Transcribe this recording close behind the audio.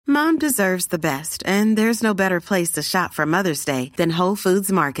Mom deserves the best, and there's no better place to shop for Mother's Day than Whole Foods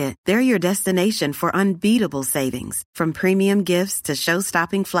Market. They're your destination for unbeatable savings, from premium gifts to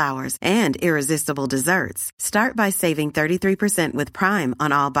show-stopping flowers and irresistible desserts. Start by saving 33% with Prime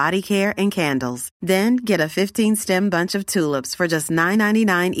on all body care and candles. Then get a 15-stem bunch of tulips for just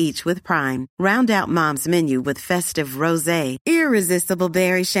 $9.99 each with Prime. Round out Mom's menu with festive rosé, irresistible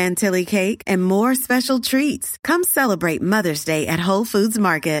berry chantilly cake, and more special treats. Come celebrate Mother's Day at Whole Foods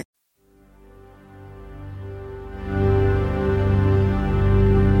Market.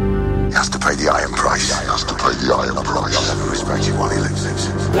 He has to pay the iron price. He has to pay the iron price. I'll never respect you while he lives.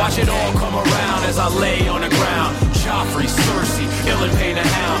 Watch it all come around as I lay on the ground. Joffrey, Cersei, Illain the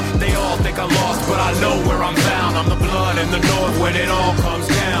Hound. They all think I'm lost, but I know where I'm bound. I'm the blood in the north when it all comes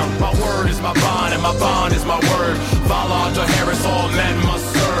down. My word is my bond, and my bond is my word. Valar Dohaeris, all men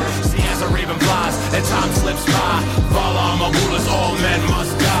must serve. See as a raven flies, and time slips by. Valar Morghulis, all men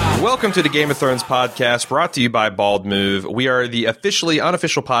must die. Welcome to the Game of Thrones podcast, brought to you by Bald Move. We are the officially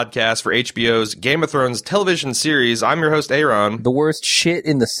unofficial podcast for HBO's Game of Thrones television series. I'm your host, Aaron. The worst shit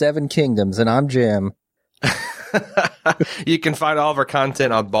in the Seven Kingdoms, and I'm Jim. You can find all of our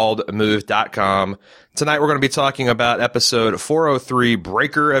content on baldmove.com. Tonight we're going to be talking about episode 403,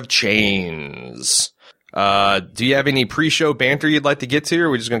 Breaker of Chains. Do you have any pre-show banter you'd like to get to, or are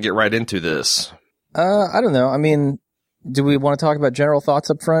we just going to get right into this? I don't know. I mean, do we want to talk about general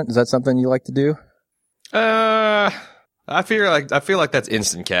thoughts up front? Is that something you like to do? I feel like that's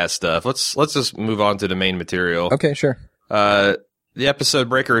instant cast stuff. Let's just move on to the main material. Okay, sure. The episode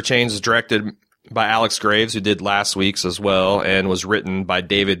Breaker of Chains is directed by Alex Graves, who did last week's as well, and was written by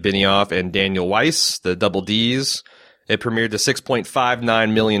David Benioff and Daniel Weiss, the double Ds. It premiered to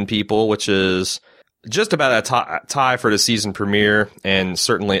 6.59 million people, which is just about a tie for the season premiere, and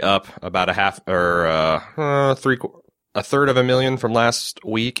certainly up about a third of a million from last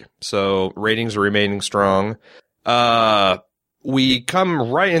week. So ratings are remaining strong. We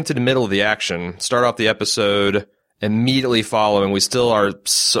come right into the middle of the action, start off the episode immediately following. We still are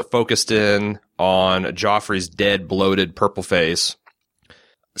focused in on Joffrey's dead, bloated, purple face.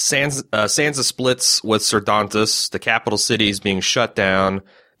 Sansa splits with Ser Dantos. The capital city is being shut down.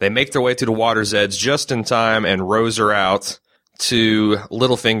 They make their way to the water's edge just in time and rows her out to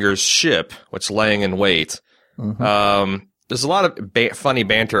Littlefinger's ship, which is laying in wait. Mm-hmm. There's a lot of funny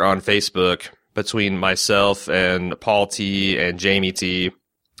banter on Facebook between myself and Paul T and Jamie T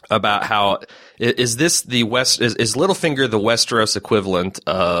about how is Littlefinger the Westeros equivalent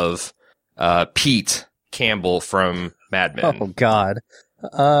of Pete Campbell from Mad Men? Oh God.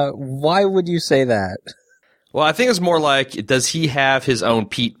 Why would you say that? Well, I think it's more like, does he have his own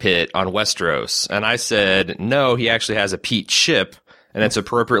Pete pit on Westeros? And I said, no, he actually has a Pete ship, and it's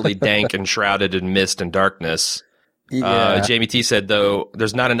appropriately dank and shrouded in mist and darkness. Yeah. Jamie T said, though,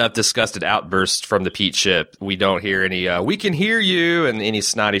 there's not enough disgusted outbursts from the Pete ship. We don't hear any, we can hear you, and any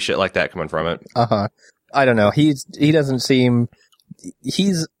snotty shit like that coming from it. Uh-huh. I don't know. He doesn't seem,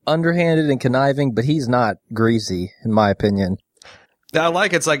 he's underhanded and conniving, but he's not greasy, in my opinion. I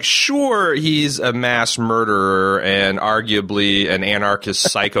like it's like, sure, he's a mass murderer and arguably an anarchist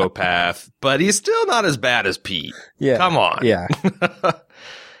psychopath, but he's still not as bad as Pete. Yeah. Come on. Yeah.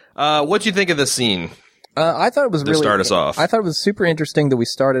 What'd you think of this scene? I thought it was to start us off. I thought it was super interesting that we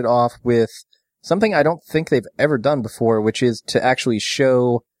started off with something I don't think they've ever done before, which is to actually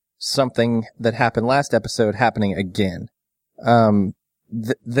show something that happened last episode happening again.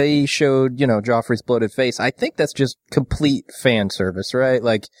 They showed, Joffrey's bloated face. I think that's just complete fan service, right?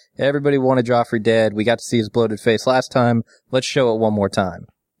 Like, everybody wanted Joffrey dead. We got to see his bloated face last time. Let's show it one more time.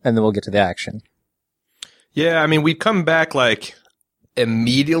 And then we'll get to the action. Yeah, I mean, we come back, like,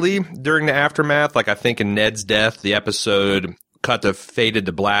 immediately during the aftermath. Like, I think in Ned's death, the episode faded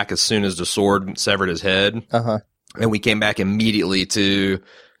to black as soon as the sword severed his head. Uh-huh. And we came back immediately to,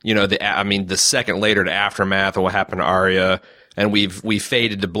 the second later, the aftermath of what happened to Arya. And we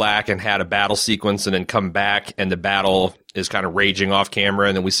faded to black and had a battle sequence, and then come back and the battle is kind of raging off camera,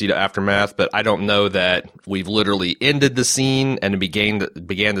 and then we see the aftermath. But I don't know that we've literally ended the scene and began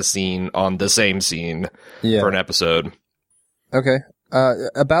the scene on the same scene for an episode. Okay.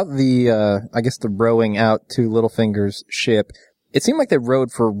 About the, the rowing out to Littlefinger's ship, it seemed like they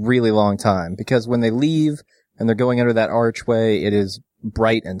rowed for a really long time, because when they leave and they're going under that archway, it is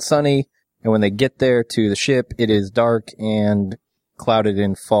bright and sunny. And when they get there to the ship, it is dark and clouded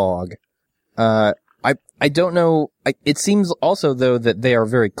in fog. I don't know. It seems also, though, that they are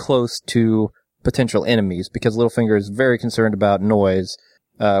very close to potential enemies, because Littlefinger is very concerned about noise,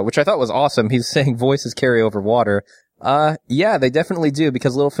 which I thought was awesome. He's saying voices carry over water. Yeah, they definitely do,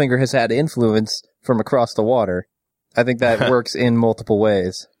 because Littlefinger has had influence from across the water. I think that works in multiple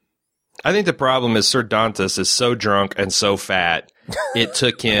ways. I think the problem is Sir Dantas is so drunk and so fat, it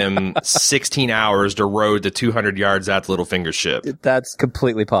took him 16 hours to row the 200 yards out to Littlefinger's ship. That's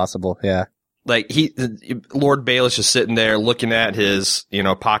completely possible, yeah. Like, Lord Baelish is sitting there looking at his,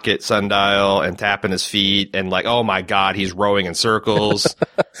 pocket sundial and tapping his feet and like, oh my God, he's rowing in circles.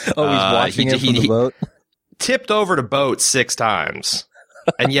 He's watching him from the boat? Tipped over the boat 6 times.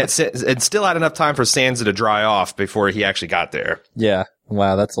 And yet, and still had enough time for Sansa to dry off before he actually got there. Yeah.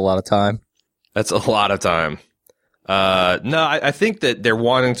 Wow, that's a lot of time. That's a lot of time. No, I think that they're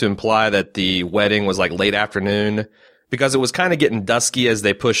wanting to imply that the wedding was like late afternoon because it was kind of getting dusky as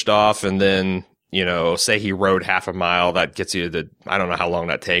they pushed off. And then, say he rode half a mile, that gets you I don't know how long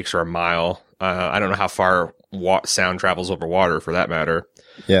that takes, or a mile. I don't know how far sound travels over water for that matter.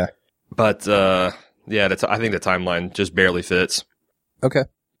 Yeah. But, yeah, I think the timeline just barely fits. Okay.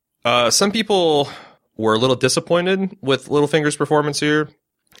 Some people were a little disappointed with Littlefinger's performance here.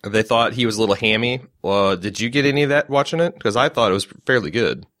 They thought he was a little hammy. Did you get any of that watching it? Because I thought it was fairly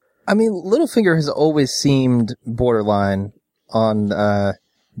good. I mean, Littlefinger has always seemed borderline on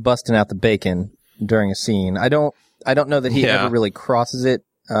busting out the bacon during a scene. I don't know that he ever really crosses it,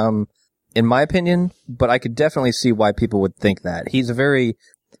 in my opinion, but I could definitely see why people would think that. He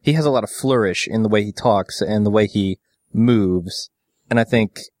has a lot of flourish in the way he talks and the way he moves. And I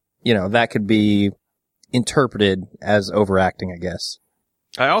think, that could be interpreted as overacting, I guess.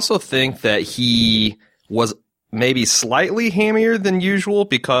 I also think that he was maybe slightly hammier than usual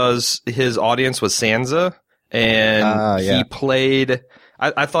because his audience was Sansa, and he played,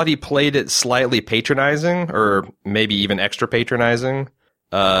 I thought he played it slightly patronizing, or maybe even extra patronizing,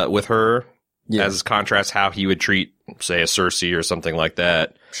 with her, as contrast how he would treat, say, a Cersei or something like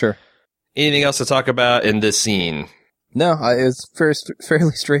that. Sure. Anything else to talk about in this scene? No, it's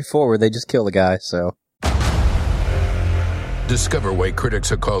fairly straightforward. They just kill the guy, so. Discover why critics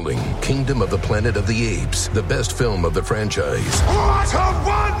are calling Kingdom of the Planet of the Apes the best film of the franchise. What a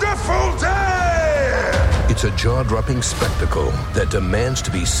wonderful day! It's a jaw-dropping spectacle that demands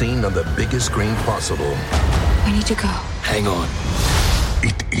to be seen on the biggest screen possible. We need to go. Hang on.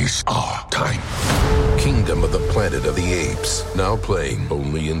 It is our time. Kingdom of the Planet of the Apes. Now playing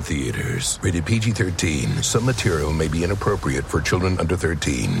only in theaters. Rated PG-13. Some material may be inappropriate for children under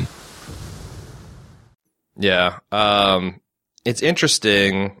 13. Yeah. It's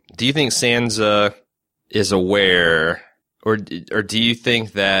interesting. Do you think Sansa is aware, or do you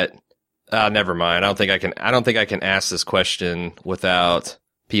think that? Never mind. I don't think I can ask this question without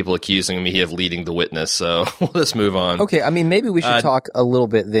people accusing me of leading the witness. So let's move on. Okay. I mean, maybe we should talk a little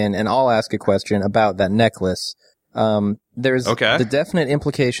bit then, and I'll ask a question about that necklace. There's the definite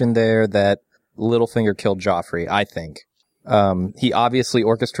implication there that Littlefinger killed Joffrey, I think. He obviously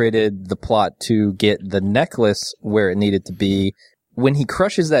orchestrated the plot to get the necklace where it needed to be. When he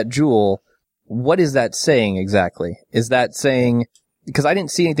crushes that jewel, what is that saying exactly? Is that saying, because I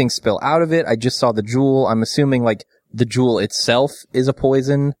didn't see anything spill out of it, I just saw the jewel. I'm assuming like the jewel itself is a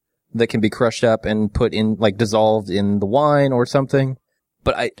poison that can be crushed up and put in, like dissolved in the wine or something.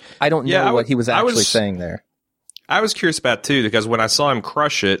 But I don't know what he was actually saying there. I was curious about too, because when I saw him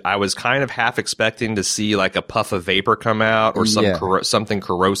crush it, I was kind of half expecting to see like a puff of vapor come out, or something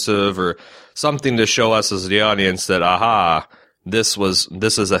corrosive, or something to show us as the audience that, aha, this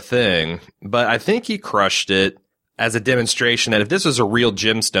is a thing. But I think he crushed it as a demonstration that if this was a real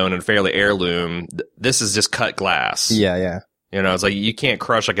gemstone and fairly heirloom, this is just cut glass. Yeah. It's like you can't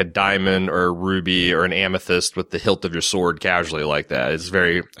crush like a diamond or a ruby or an amethyst with the hilt of your sword casually like that. It's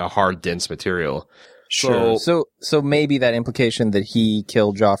a hard, dense material. Sure. So maybe that implication that he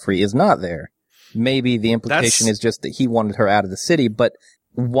killed Joffrey is not there. Maybe the implication is just that he wanted her out of the city, but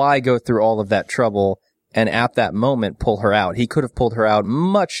why go through all of that trouble and at that moment pull her out? He could have pulled her out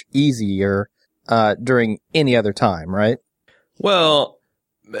much easier during any other time, right? Well,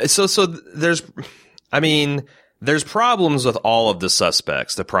 so there's problems with all of the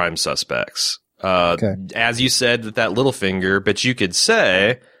suspects, the prime suspects. As you said, that Littlefinger, but you could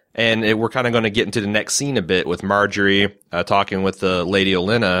say, and we're kind of going to get into the next scene a bit with Marjorie talking with Lady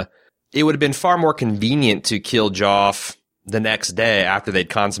Olenna, it would have been far more convenient to kill Joff the next day after they'd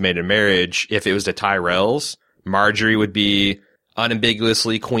consummated marriage if it was the Tyrells. Marjorie would be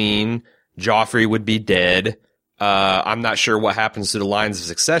unambiguously queen. Joffrey would be dead. I'm not sure what happens to the lines of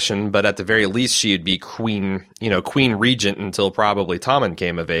succession, but at the very least, she would be queen regent until probably Tommen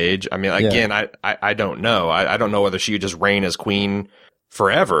came of age. I mean, again, I don't know. I don't know whether she would just reign as queen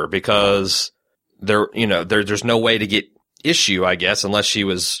forever, because there's no way to get issue, I guess, unless she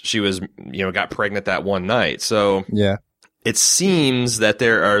was got pregnant that one night. So it seems that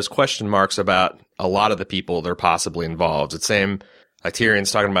there are question marks about a lot of the people that are possibly involved. It's same, like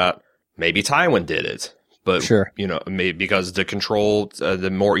Tyrion's talking about maybe Tywin did it. But, Sure. maybe because the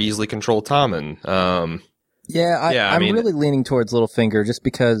more easily controlled Tommen. I'm really leaning towards Littlefinger just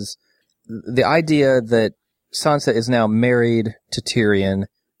because the idea that Sansa is now married to Tyrion,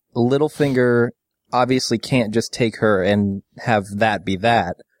 Littlefinger obviously can't just take her and have that be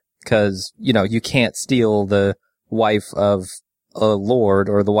that, because, you can't steal the wife of a lord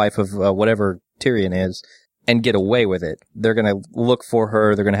or the wife of whatever Tyrion is and get away with it. They're going to look for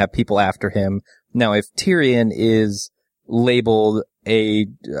her. They're going to have people after him. Now, if Tyrion is labeled a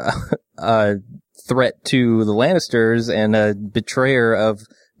threat to the Lannisters and a betrayer of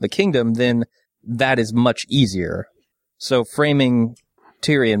the kingdom, then that is much easier. So framing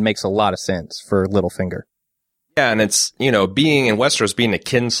Tyrion makes a lot of sense for Littlefinger. Yeah, and it's, being in Westeros, being a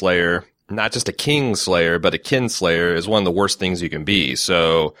kinslayer, not just a kingslayer, but a kinslayer is one of the worst things you can be.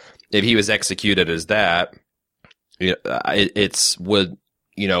 So if he was executed as that, are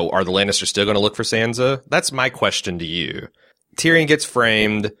the Lannisters still going to look for Sansa? That's my question to you. Tyrion gets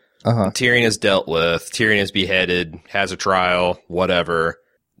framed. Tyrion is dealt with. Tyrion is beheaded, has a trial, whatever.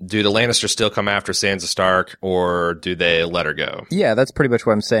 Do the Lannisters still come after Sansa Stark, or do they let her go? Yeah, that's pretty much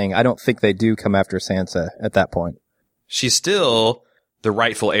what I'm saying. I don't think they do come after Sansa at that point. She's still the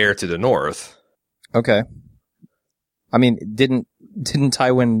rightful heir to the North. Okay. I mean, didn't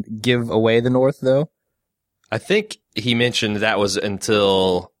Tywin give away the North, though? I think he mentioned that was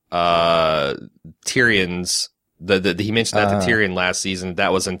until Tyrion's. He mentioned that to Tyrion last season.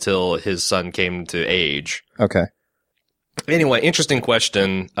 That was until his son came to age. Okay. Anyway, interesting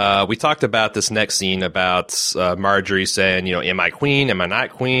question. We talked about this next scene about Margaery saying, am I queen? Am I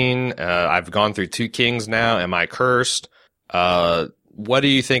not queen? I've gone through 2 kings now. Am I cursed? What do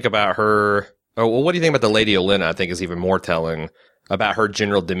you think about her? What do you think about the Lady Olenna? I think is even more telling about her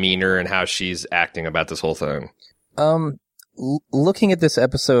general demeanor and how she's acting about this whole thing. Looking at this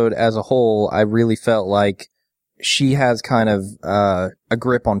episode as a whole, I really felt like she has kind of a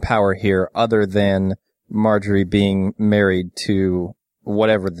grip on power here, other than Margaery being married to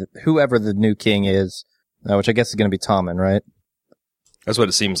whoever the new king is, which I guess is going to be Tommen, right? That's what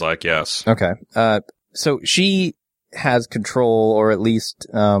it seems like, yes. Okay. So she has control, or at least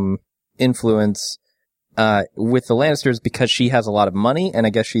influence with the Lannisters because she has a lot of money, and I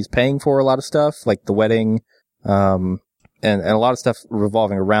guess she's paying for a lot of stuff, like the wedding, and a lot of stuff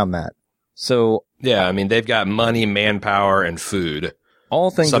revolving around that. So yeah, I mean, they've got money, manpower, and food.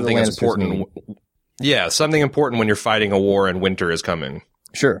 All things something that the that's important. need. Yeah, something important when you're fighting a war and winter is coming.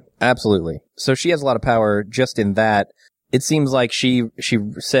 Sure, absolutely. So she has a lot of power just in that. It seems like she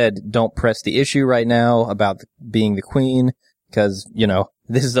said, don't press the issue right now about being the queen, because,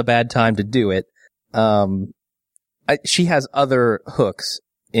 this is a bad time to do it. She has other hooks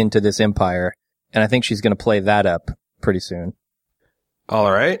into this empire, and I think she's going to play that up pretty soon.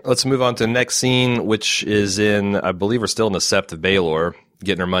 All right, let's move on to the next scene, which is I believe we're still in the Sept of Baelor,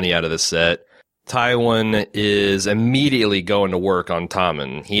 getting her money out of this set. Tywin is immediately going to work on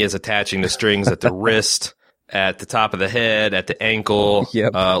Tommen. He is attaching the strings at the wrist, at the top of the head, at the ankle,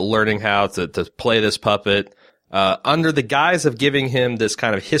 learning how to play this puppet, under the guise of giving him this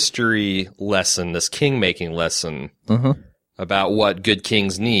kind of history lesson, this king-making lesson about what good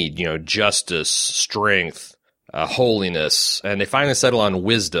kings need, justice, strength, holiness, and they finally settle on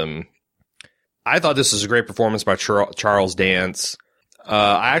wisdom. I thought this was a great performance by Charles Dance.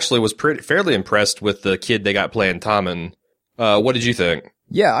 I actually was fairly impressed with the kid they got playing Tommen. What did you think?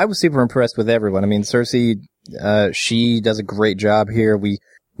 Yeah, I was super impressed with everyone. I mean, Cersei, she does a great job here. We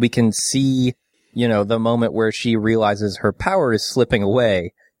can see, the moment where she realizes her power is slipping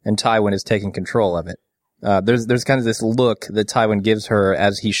away and Tywin is taking control of it. There's kind of this look that Tywin gives her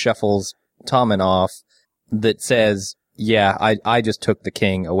as he shuffles Tommen off that says, yeah, I just took the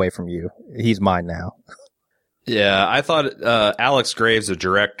king away from you. He's mine now. Yeah, I thought Alex Graves, the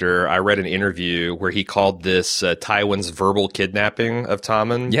director, I read an interview where he called this Tywin's verbal kidnapping of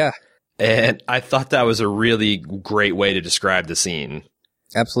Tommen. Yeah. And I thought that was a really great way to describe the scene.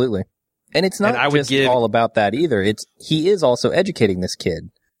 Absolutely. And it's not all about that either. He is also educating this kid.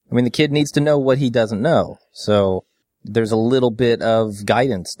 I mean, the kid needs to know what he doesn't know. So there's a little bit of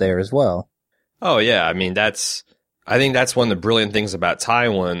guidance there as well. Oh, yeah. I mean, I think that's one of the brilliant things about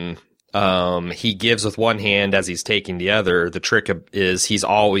Tywin. He gives with one hand as he's taking the other. The trick is he's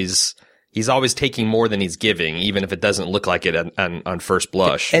always taking more than he's giving, even if it doesn't look like it on first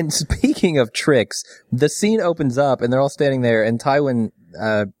blush. And speaking of tricks, the scene opens up and they're all standing there and Tywin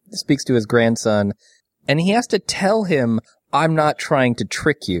speaks to his grandson and he has to tell him, I'm not trying to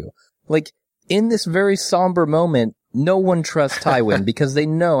trick you. Like, in this very somber moment, no one trusts Tywin because they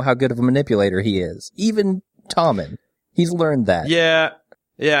know how good of a manipulator he is. Even Tommen. He's learned that. Yeah.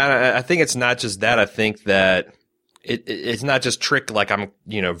 Yeah, I think it's not just that. I think that it's not just trick like I'm,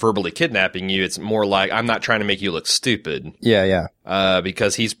 verbally kidnapping you. It's more like I'm not trying to make you look stupid. Yeah.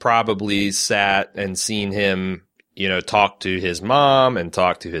 Because he's probably sat and seen him, talk to his mom and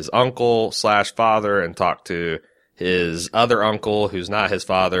talk to his uncle / father and talk to his other uncle who's not his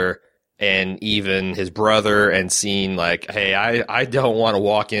father and even his brother and seen like, hey, I don't want to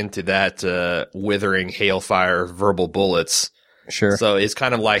walk into that withering hailfire of verbal bullets. Sure. So it's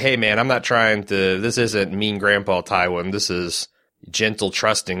kind of like, hey, man, I'm not trying to, this isn't mean Grandpa Tywin. This is gentle,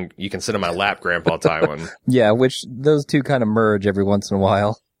 trusting, you can sit on my lap, Grandpa Tywin. Yeah, which those two kind of merge every once in a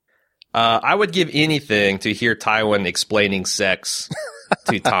while. I would give anything to hear Tywin explaining sex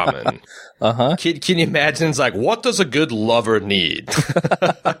to Tommen. Uh-huh. Can you imagine? It's like, what does a good lover need?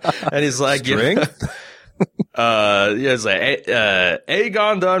 And he's like, Strength? It's like,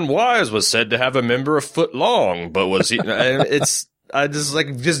 Aegon the Unwise was said to have a member a foot long, but was he, and it's,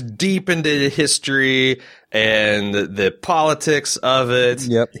 just deep into history and the politics of it.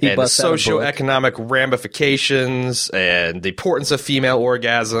 Yep. And the socioeconomic ramifications and the importance of female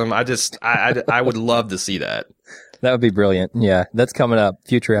orgasm. I would love to see that. That would be brilliant. Yeah. That's coming up.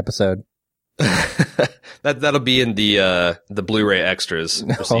 Future episode. That'll be in the Blu-ray extras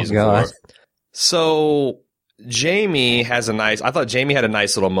for season 4. So Jaime I thought Jaime had a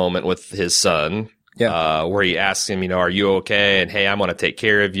nice little moment with his son. Yeah. Where he asks him, are you okay? And hey, I'm going to take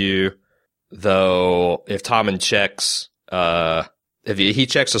care of you. Though if Tommen checks, if he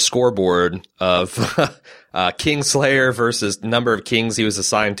checks a scoreboard of, Kingslayer versus number of kings he was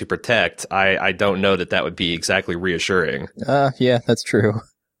assigned to protect, I don't know that would be exactly reassuring. Yeah, that's true.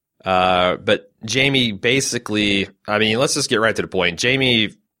 But Jaime basically, let's just get right to the point. Jaime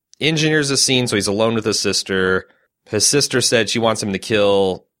engineers a scene so he's alone with his sister. His sister said she wants him to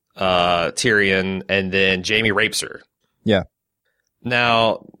kill Tyrion, and then Jaime rapes her. Yeah.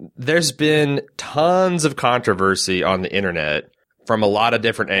 Now, there's been tons of controversy on the internet from a lot of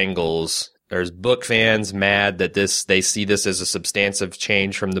different angles. There's book fans mad that they see this as a substantive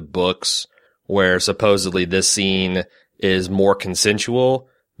change from the books, where supposedly this scene is more consensual.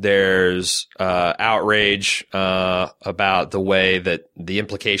 There's outrage about the way that the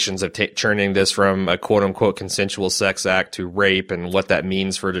implications of turning this from a quote-unquote consensual sex act to rape and what that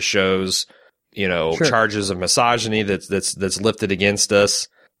means for the show's, Sure. charges of misogyny that's lifted against us.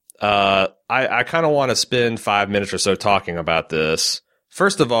 I kind of want to spend 5 minutes or so talking about this.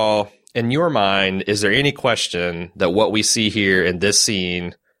 First of all, in your mind, is there any question that what we see here in this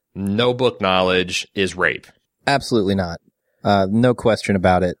scene, no book knowledge, is rape? Absolutely not. No question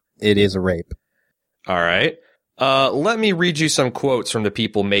about it. It is a rape. All right. Let me read you some quotes from the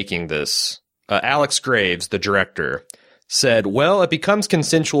people making this. Alex Graves, the director, said, well, it becomes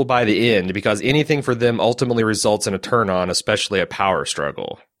consensual by the end because anything for them ultimately results in a turn-on, especially a power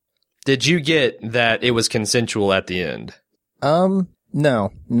struggle. Did you get that it was consensual at the end?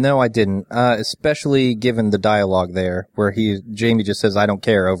 No, I didn't. Especially given the dialogue there, where Jaime just says, I don't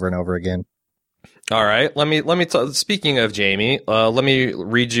care over and over again. All right. Let me speaking of Jaime, let me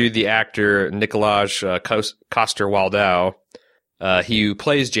read you the actor Nikolaj Coster-Waldau, he who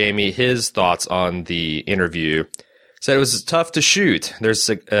plays Jaime, his thoughts on the interview. Said it was tough to shoot. There's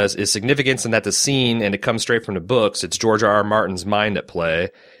significance in that the scene, and it comes straight from the books. It's George R.R. Martin's mind at play.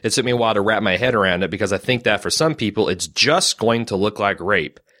 It took me a while to wrap my head around it because I think that for some people, it's just going to look like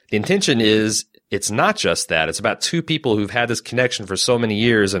rape. The intention is it's not just that. It's about two people who've had this connection for so many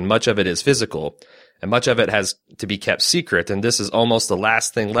years, and much of it is physical, and much of it has to be kept secret. And this is almost the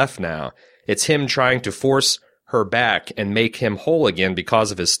last thing left now. It's him trying to force her back and make him whole again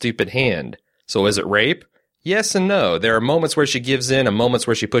because of his stupid hand. So is it rape? Yes and no. There are moments where she gives in and moments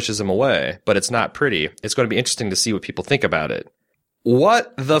where she pushes him away, but it's not pretty. It's going to be interesting to see what people think about it.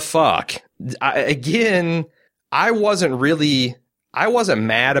 What the fuck? I wasn't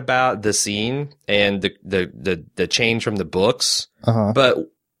mad about the scene and the change from the books, but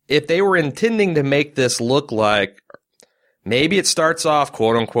if they were intending to make this look like maybe it starts off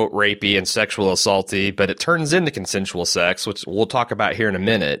quote unquote rapey and sexual assaulty, but it turns into consensual sex, which we'll talk about here in a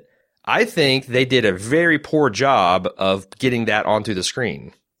minute, I think they did a very poor job of getting that onto the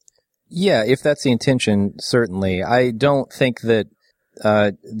screen. Yeah, if that's the intention, certainly. I don't think that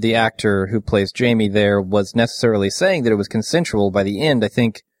the actor who plays Jaime there was necessarily saying that it was consensual by the end. I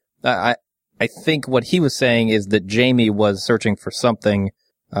think what he was saying is that Jaime was searching for something,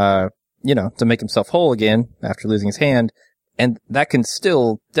 to make himself whole again after losing his hand, and that can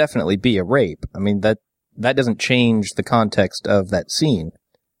still definitely be a rape. I mean, that doesn't change the context of that scene.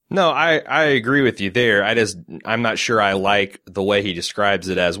 No, I agree with you there. I'm not sure I like the way he describes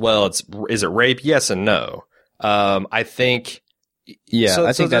it as well. Is it rape? Yes and no. I think Yeah,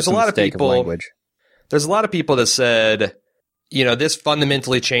 I think that's there's a lot of mistake people. language. There's a lot of people that said, this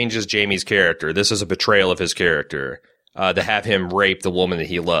fundamentally changes Jamie's character. This is a betrayal of his character, to have him rape the woman that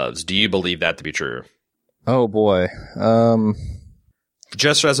he loves. Do you believe that to be true? Oh boy.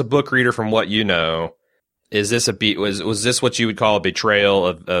 Just as a book reader, from what you know, is this was this what you would call a betrayal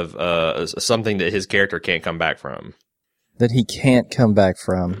of something that his character can't come back from? That he can't come back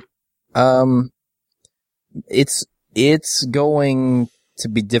from. It's going to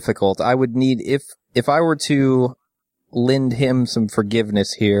be difficult. I would need, if I were to lend him some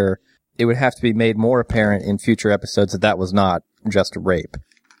forgiveness here, it would have to be made more apparent in future episodes that was not just a rape.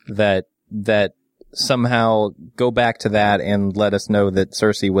 That somehow go back to that and let us know that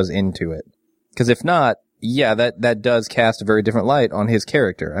Cersei was into it. Because if not, yeah, that does cast a very different light on his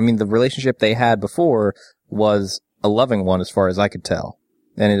character. I mean, the relationship they had before was a loving one as far as I could tell.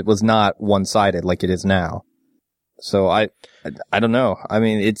 And it was not one-sided like it is now. So I don't know. I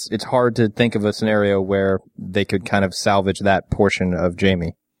mean, it's hard to think of a scenario where they could kind of salvage that portion of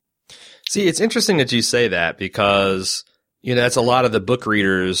Jaime. See, it's interesting that you say that because, that's a lot of the book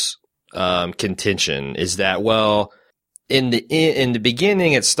readers' contention is that, well, in the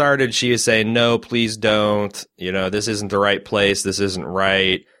beginning, it started, she was saying, no, please don't, this isn't the right place. This isn't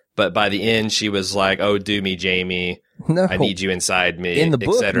right. But by the end, she was like, oh, do me, Jaime. No. I need you inside me. In the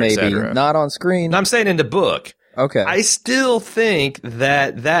book, cetera, maybe, cetera. not on screen. No, I'm saying in the book. Okay. I still think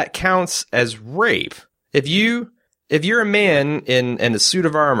that counts as rape. If you're a man in a suit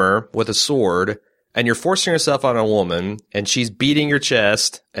of armor with a sword and you're forcing yourself on a woman and she's beating your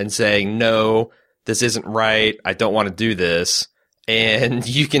chest and saying, no, this isn't right. I don't want to do this. And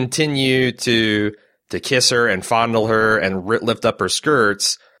you continue to kiss her and fondle her and lift up her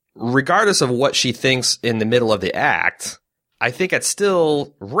skirts, regardless of what she thinks in the middle of the act, I think it's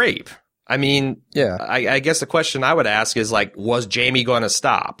still rape. I mean, yeah. I guess the question I would ask is like, was Jaime going to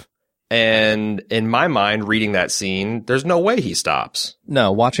stop? And in my mind, reading that scene, there's no way he stops.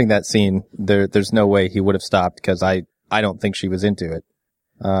 No, watching that scene, there's no way he would have stopped because I don't think she was into it.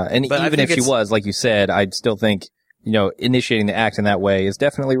 And but even if she was, like you said, I'd still think, initiating the act in that way is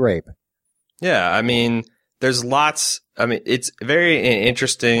definitely rape. Yeah, I mean, there's lots. I mean, it's a very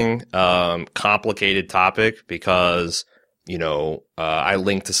interesting, complicated topic because, I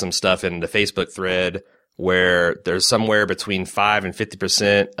linked to some stuff in the Facebook thread where there's somewhere between 5 and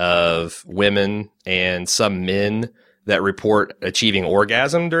 50% of women and some men that report achieving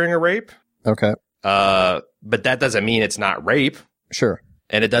orgasm during a rape. Okay. But that doesn't mean it's not rape. Sure.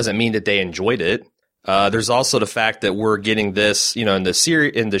 And it doesn't mean that they enjoyed it. There's also the fact that we're getting this, in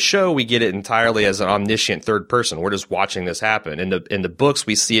the show, we get it entirely as an omniscient third person. We're just watching this happen. In the books,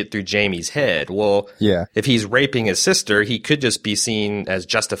 we see it through Jaime's head. Well, yeah. If he's raping his sister, he could just be seen as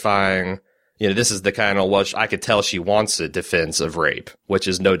justifying, this is the kind of, well, I could tell she wants a defense of rape, which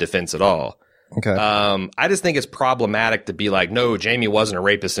is no defense at all. Okay. I just think it's problematic to be like, no, Jaime wasn't a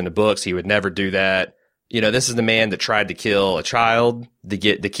rapist in the books. He would never do that. This is the man that tried to kill a child to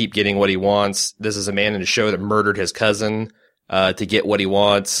keep getting what he wants. This is a man in the show that murdered his cousin, to get what he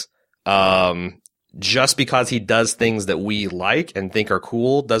wants. Just because he does things that we like and think are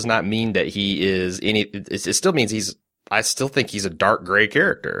cool does not mean that he is it still means I still think he's a dark gray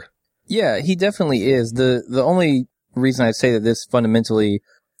character. Yeah, he definitely is. The only reason I say that this fundamentally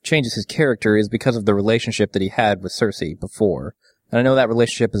changes his character is because of the relationship that he had with Cersei before. And I know that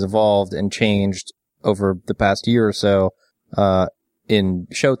relationship has evolved and changed over the past year or so, in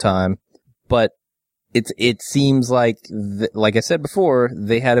Showtime, but it seems like, like I said before,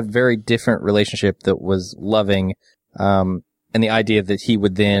 they had a very different relationship that was loving, and the idea that he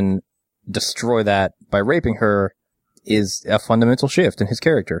would then destroy that by raping her is a fundamental shift in his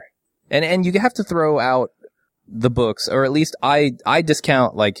character. And you have to throw out the books, or at least I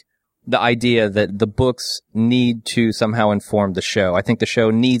discount like the idea that the books need to somehow inform the show. I think the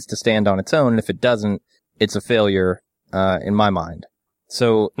show needs to stand on its own, and if it doesn't, it's a failure, in my mind.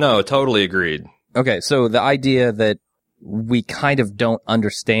 So. No, totally agreed. Okay, so the idea that we kind of don't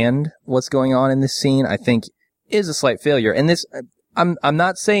understand what's going on in this scene, I think, is a slight failure. And this, I'm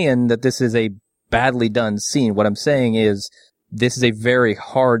not saying that this is a badly done scene. What I'm saying is, this is a very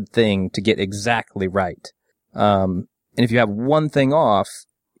hard thing to get exactly right. And if you have one thing off,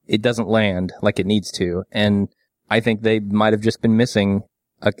 it doesn't land like it needs to. And I think they might have just been missing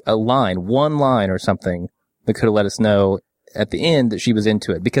one line or something that could have let us know at the end that she was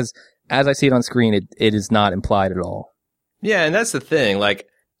into it. Because as I see it on screen, it is not implied at all. Yeah, and that's the thing. Like,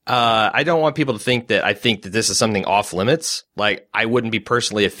 I don't want people to think that I think that this is something off limits. Like, I wouldn't be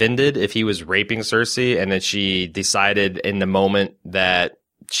personally offended if he was raping Cersei and that she decided in the moment that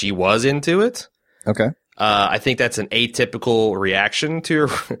she was into it. Okay. I think that's an atypical reaction to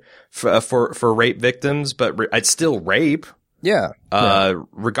for rape victims, but it's still rape. Yeah.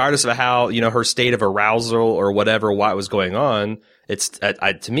 Regardless of how, her state of arousal or whatever, what was going on, it's,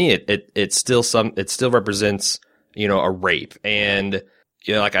 to me, it still represents, a rape. And,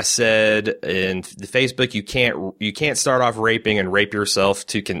 like I said in the Facebook, you can't start off raping and rape yourself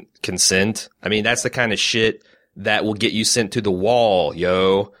to consent. I mean, that's the kind of shit that will get you sent to the wall,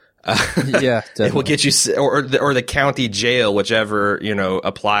 yo. Yeah, definitely. It will get you, or the county jail, whichever,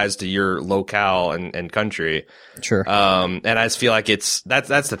 applies to your locale and country. Sure. And I just feel like that's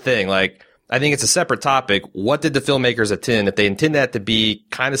the thing. Like, I think it's a separate topic. What did the filmmakers intend? If they intend that to be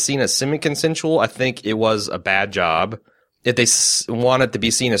kind of seen as semi-consensual, I think it was a bad job. If they want it to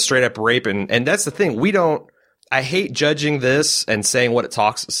be seen as straight up rape, and that's the thing. I hate judging this and saying what it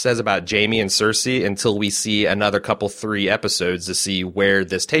says about Jaime and Cersei until we see another 3 episodes to see where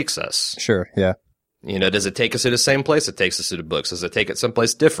this takes us. Sure, yeah. Does it take us to the same place it takes us to the books? Does it take it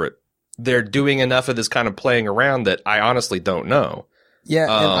someplace different? They're doing enough of this kind of playing around that I honestly don't know. Yeah,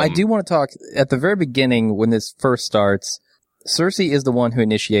 and I do want to talk, at the very beginning when this first starts, Cersei is the one who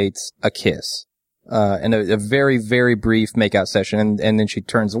initiates a kiss. And a very, very brief makeout session, and then she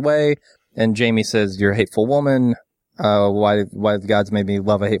turns away. And Jaime says, "You're a hateful woman. Why the gods made me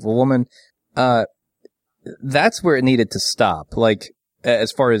love a hateful woman?" That's where it needed to stop. Like,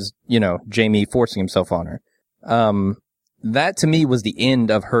 as far as, Jaime forcing himself on her. That to me was the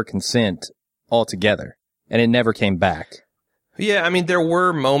end of her consent altogether. And it never came back. Yeah, I mean, there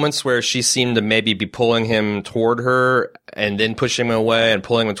were moments where she seemed to maybe be pulling him toward her and then pushing him away and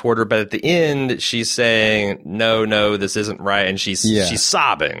pulling him toward her. But at the end, she's saying, no, this isn't right. And she's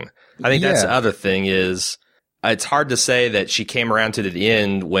sobbing. I think that's the other thing is it's hard to say that she came around to the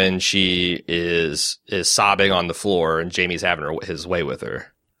end when she is sobbing on the floor and Jaime's having his way with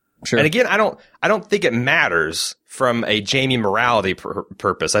her. Sure. And again, I don't think it matters from a Jaime morality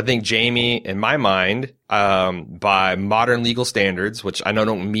purpose. I think Jaime, in my mind, by modern legal standards, which I know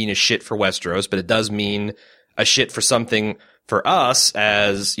don't mean a shit for Westeros, but it does mean a shit for something for us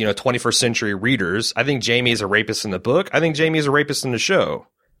as, 21st century readers. I think Jaime is a rapist in the book. I think Jaime is a rapist in the show.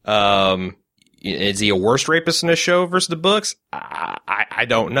 Is he a worse rapist in the show versus the books? I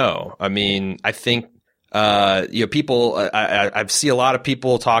don't know. I mean, I think, people, I see a lot of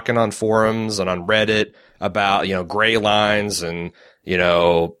people talking on forums and on Reddit about, gray lines and,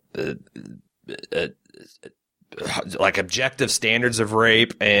 like objective standards of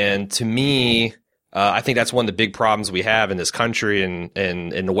rape. And to me, I think that's one of the big problems we have in this country and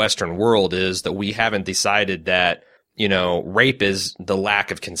in the Western world is that we haven't decided that, rape is the lack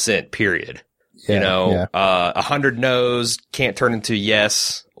of consent, period. Yeah, 100 no's can't turn into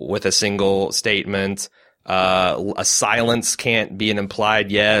yes with a single statement. A silence can't be an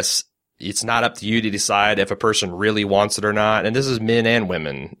implied yes. It's not up to you to decide if a person really wants it or not. And this is men and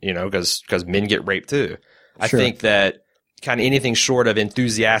women, because men get raped too. I think that kind of anything short of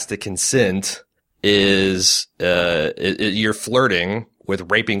enthusiastic consent is, you're flirting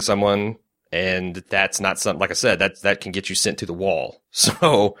with raping someone. And that's not something, like I said, that can get you sent to the wall.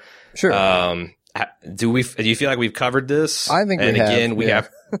 So, sure. Do you feel like we've covered this? I think we have.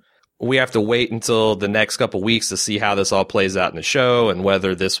 We have to wait until the next couple weeks to see how this all plays out in the show and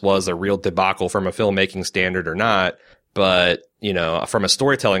whether this was a real debacle from a filmmaking standard or not. But, from a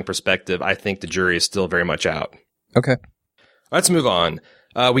storytelling perspective, I think the jury is still very much out. Okay. Let's move on.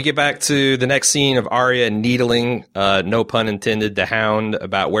 We get back to the next scene of Arya needling, no pun intended, the Hound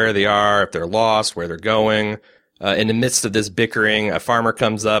about where they are, if they're lost, where they're going. In the midst of this bickering, a farmer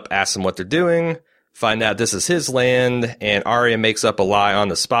comes up, asks them what they're doing, find out this is his land, and Arya makes up a lie on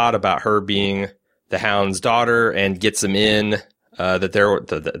the spot about her being the Hound's daughter and gets him in, that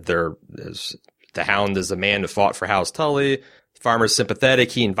the Hound is a man who fought for House Tully. The farmer's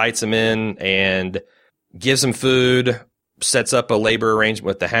sympathetic. He invites him in and gives him food, sets up a labor arrangement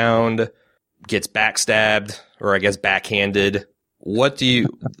with the Hound, gets backstabbed, or I guess backhanded.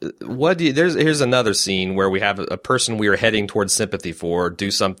 Here's another scene where we have a person we are heading towards sympathy for do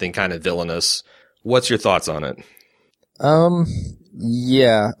something kind of villainous. What's your thoughts on it?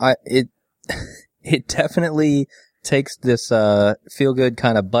 Yeah, it definitely takes this, feel good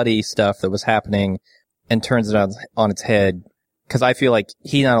kind of buddy stuff that was happening and turns it on its head. Cause I feel like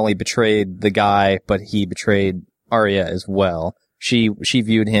he not only betrayed the guy, but he betrayed Arya as well. She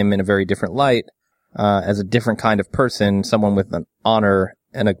viewed him in a very different light, as a different kind of person, someone with an honor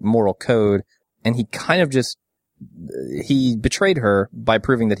and a moral code. And he kind of he betrayed her by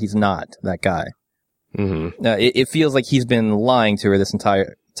proving that he's not that guy. Mm-hmm. It feels like he's been lying to her this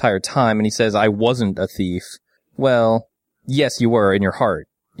entire time. And he says, I wasn't a thief. Well, yes, you were in your heart.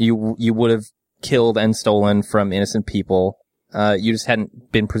 You would have killed and stolen from innocent people. You just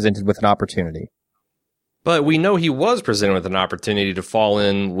hadn't been presented with an opportunity. But we know he was presented with an opportunity to fall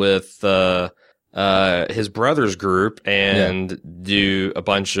in with his brother's group and do a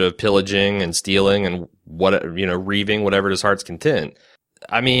bunch of pillaging and stealing and reaving whatever to his heart's content.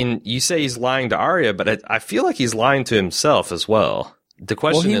 I mean, you say he's lying to Arya, but I feel like he's lying to himself as well. The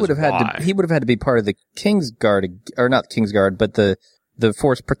question he is would have why? he would have had to be part of the Kingsguard, or not the Kingsguard, but the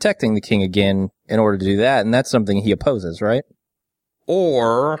force protecting the king again in order to do that, and that's something he opposes, right?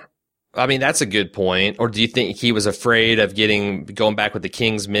 Or, I mean, that's a good point. Or do you think he was afraid of going back with the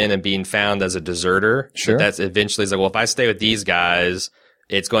king's men and being found as a deserter? Sure. That's eventually, he's like, well, if I stay with these guys,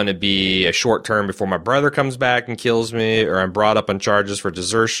 it's going to be a short term before my brother comes back and kills me, or I'm brought up on charges for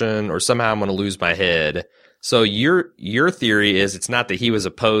desertion, or somehow I'm going to lose my head. So your theory is it's not that he was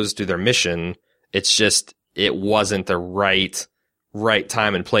opposed to their mission. It's just it wasn't the right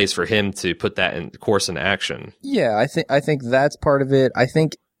time and place for him to put that in course in action. Yeah, I think that's part of it. I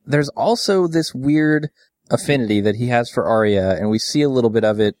think there's also this weird affinity that he has for Arya, and we see a little bit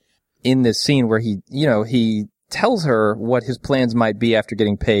of it in this scene where he tells her what his plans might be after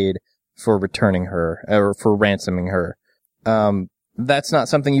getting paid for returning her, or for ransoming her. That's not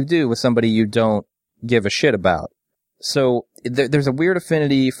something you do with somebody you don't give a shit about. So there's a weird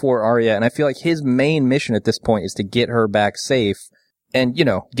affinity for Arya, and I feel like his main mission at this point is to get her back safe and,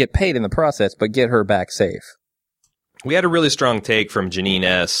 get paid in the process, but get her back safe. We had a really strong take from Janine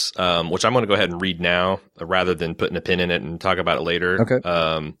S., which I'm going to go ahead and read now, rather than putting a pin in it and talk about it later.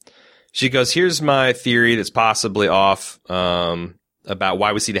 Okay. She goes, here's my theory that's possibly off about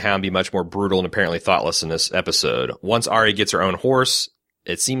why we see the Hound be much more brutal and apparently thoughtless in this episode. Once Arya gets her own horse,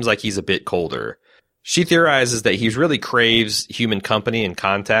 it seems like he's a bit colder. She theorizes that he really craves human company and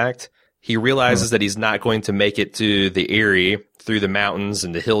contact. He realizes that he's not going to make it to the Eyrie through the mountains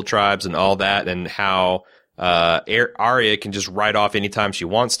and the hill tribes and all that, and how Arya can just ride off anytime she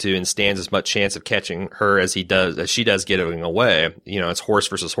wants to and stands as much chance of catching her as she does getting away. It's horse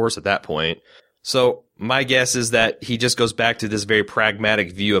versus horse at that point. So my guess is that he just goes back to this very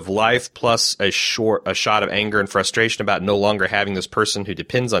pragmatic view of life, plus a shot of anger and frustration about no longer having this person who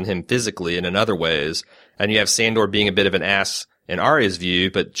depends on him physically and in other ways. And you have Sandor being a bit of an ass in Arya's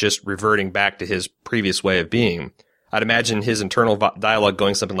view, but just reverting back to his previous way of being. I'd imagine his internal dialogue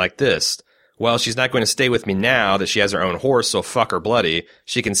going something like this. Well, she's not going to stay with me now that she has her own horse, so fuck her bloody.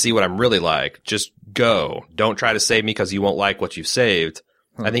 She can see what I'm really like. Just go. Don't try to save me because you won't like what you've saved.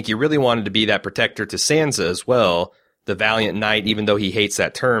 I think he really wanted to be that protector to Sansa as well, the valiant knight, even though he hates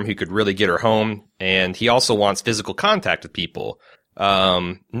that term, who could really get her home. And he also wants physical contact with people.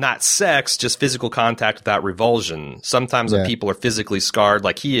 Not sex, just physical contact without revulsion. Sometimes when people are physically scarred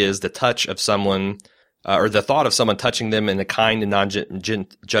like he is, the touch of someone, or the thought of someone touching them in a kind and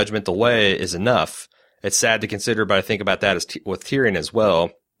non-judgmental way is enough. It's sad to consider, but I think about that with Tyrion as well.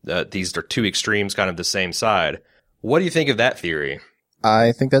 These are two extremes, kind of the same side. What do you think of that theory?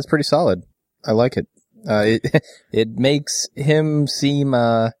 I think that's pretty solid. I like it. It makes him seem,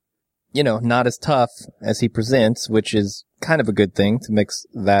 not as tough as he presents, which is kind of a good thing to mix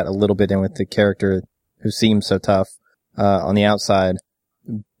that a little bit in with the character who seems so tough, on the outside.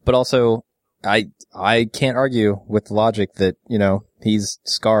 But also, I can't argue with the logic that, he's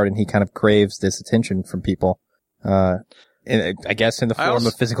scarred and he kind of craves this attention from people. I guess in the form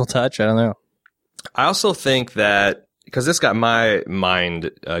of physical touch. I don't know. I also think that, because this got my mind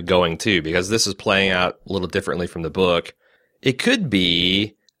going too, because this is playing out a little differently from the book. It could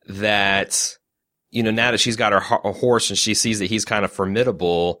be that, now that she's got her horse and she sees that he's kind of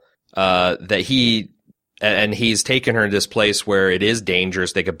formidable, that he's taken her to this place where it is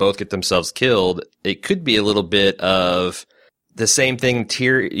dangerous. They could both get themselves killed. It could be a little bit of the same thing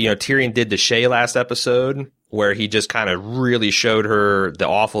Tyrion did to Shae last episode, where he just kind of really showed her the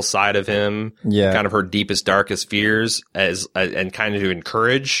awful side of him, kind of her deepest, darkest fears, and kind of to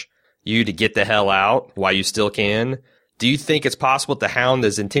encourage you to get the hell out while you still can. Do you think it's possible that the Hound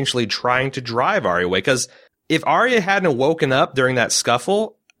is intentionally trying to drive Arya away? Because if Arya hadn't woken up during that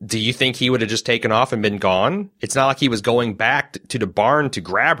scuffle, do you think he would have just taken off and been gone? It's not like he was going back to the barn to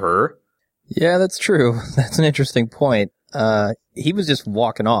grab her. Yeah, that's true. That's an interesting point. He was just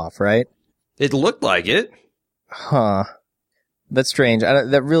walking off, right? It looked like it. Huh. That's strange.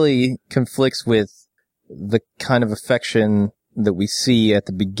 That really conflicts with the kind of affection that we see at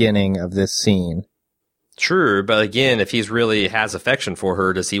the beginning of this scene. True, but again, if he's really has affection for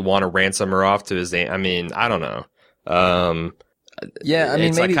her, does he want to ransom her off to his... I mean, I don't know.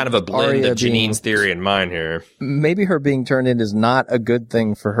 It's like kind of a blend Arya of Janine's theory and mine here. Maybe her being turned in is not a good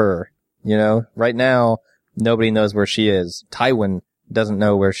thing for her. Right now, nobody knows where she is. Tywin doesn't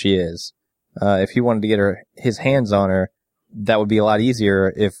know where she is. If he wanted to get his hands on her, that would be a lot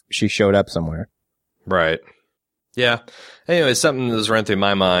easier if she showed up somewhere. Right. Yeah. Anyway, something that was running through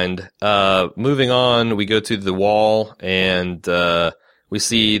my mind. Moving on, we go to the wall, and we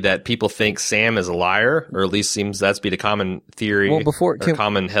see that people think Sam is a liar, or at least seems that's be the common theory. Well,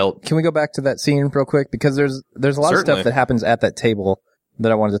 common help. Can we go back to that scene real quick? Because there's a lot of stuff that happens at that table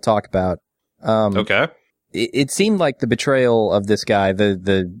that I wanted to talk about. Okay. It seemed like the betrayal of this guy,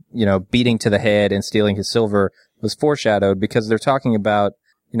 the beating to the head and stealing his silver, was foreshadowed because they're talking about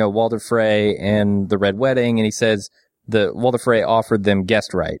Walder Frey and the Red Wedding, and he says that Walder Frey offered them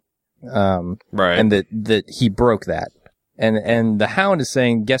guest right, right, and that he broke that, and the Hound is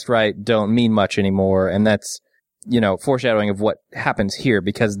saying guest right don't mean much anymore, and that's foreshadowing of what happens here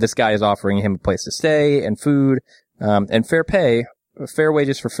because this guy is offering him a place to stay and food, and fair pay, fair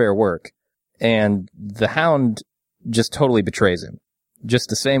wages for fair work. And the Hound just totally betrays him. Just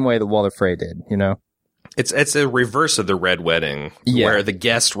the same way that Walder Frey did, It's a reverse of the Red Wedding, where the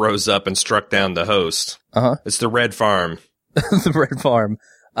guest rose up and struck down the host. Uh-huh. It's the Red Farm. The Red Farm.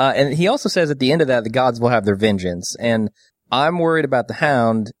 And he also says at the end of that, the gods will have their vengeance. And I'm worried about the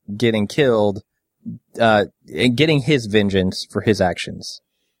Hound getting killed, and getting his vengeance for his actions.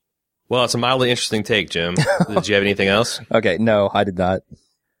 Well, it's a mildly interesting take, Jim. Did you have anything else? Okay, no, I did not.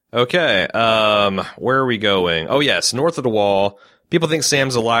 Okay, where are we going? Oh, yes, north of the wall. People think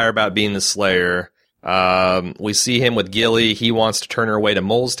Sam's a liar about being the Slayer. We see him with Gilly. He wants to turn her away to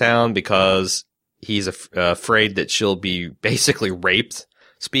Molestown because he's afraid that she'll be basically raped.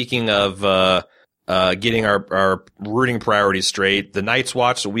 Speaking of getting our rooting priorities straight, the Night's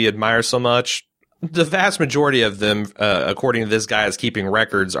Watch that we admire so much, the vast majority of them, according to this guy is keeping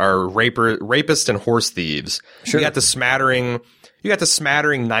records, are rapists and horse thieves. Sure. You got the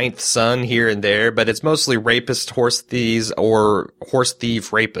smattering Ninth Son here and there, but it's mostly rapist horse thieves or horse thief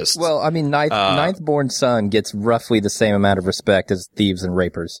rapists. Well, I mean, Ninth Born Son gets roughly the same amount of respect as thieves and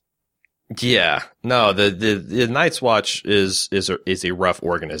rapers. Yeah. No, the Night's Watch is a rough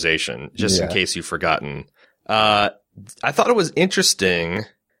organization, just in case you've forgotten. I thought it was interesting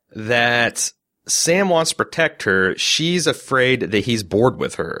that Sam wants to protect her. She's afraid that he's bored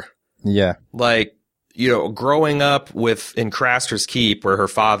with her. Yeah. Like, growing up in Craster's Keep, where her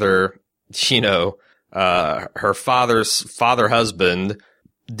father, her father's husband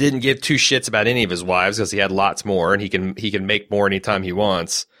didn't give two shits about any of his wives because he had lots more and he can make more anytime he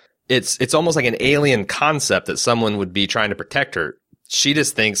wants. It's almost like an alien concept that someone would be trying to protect her. She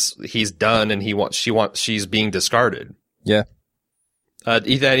just thinks he's done and she's being discarded. Yeah.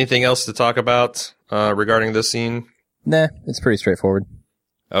 You had anything else to talk about regarding this scene? Nah, it's pretty straightforward.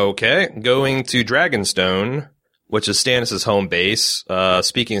 Okay, going to Dragonstone, which is Stannis' home base.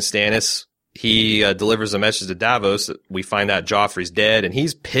 Speaking of Stannis, he delivers a message to Davos that we find out Joffrey's dead, and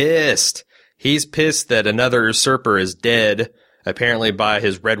he's pissed. He's pissed that another usurper is dead, apparently by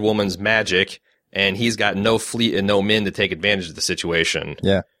his Red Woman's magic, and he's got no fleet and no men to take advantage of the situation.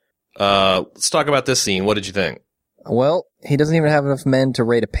 Yeah. Let's talk about this scene. What did you think? Well, he doesn't even have enough men to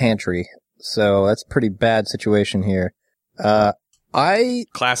raid a pantry, so that's a pretty bad situation here.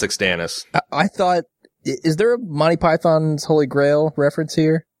 Classic Stannis. I thought, is there a Monty Python's Holy Grail reference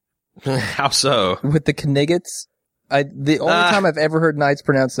here? How so? With the Kniggets? The only time I've ever heard knights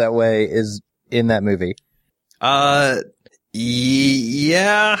pronounced that way is in that movie.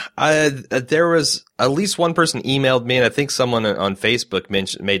 Yeah. There was at least one person emailed me, and I think someone on Facebook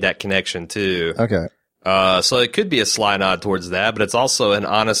made that connection too. Okay. So it could be a sly nod towards that, but it's also an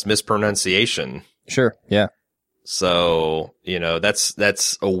honest mispronunciation. Sure. Yeah. So,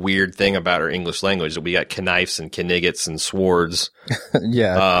 that's a weird thing about our English language, that we got knives and kniggets and swords.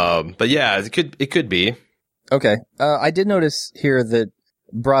 Yeah. But yeah, it could be. Okay. I did notice here that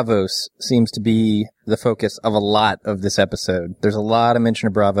Braavos seems to be the focus of a lot of this episode. There's a lot of mention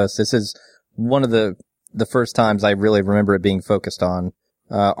of Braavos. This is one of the first times I really remember it being focused on.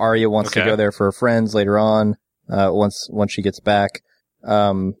 Arya wants to go there for her friends later on, once she gets back.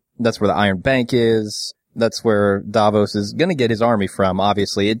 That's where the Iron Bank is. That's where Davos is going to get his army from,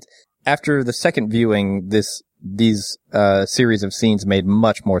 obviously. After the second viewing, these series of scenes made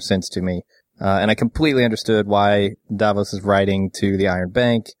much more sense to me. And I completely understood why Davos is writing to the Iron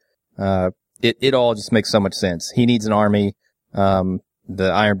Bank. It all just makes so much sense. He needs an army. The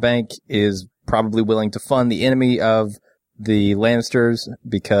Iron Bank is probably willing to fund the enemy of the Lannisters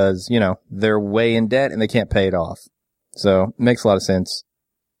because, they're way in debt and they can't pay it off. So, it makes a lot of sense.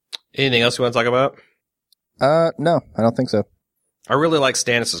 Anything else you want to talk about? No, I don't think so. I really like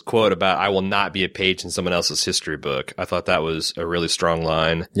Stannis' quote about, "I will not be a page in someone else's history book." I thought that was a really strong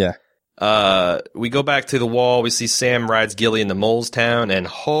line. Yeah. We go back to the wall. We see Sam rides Gilly into Mole's Town, and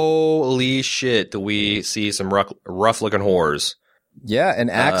holy shit, do we see some rough-looking whores. Yeah, and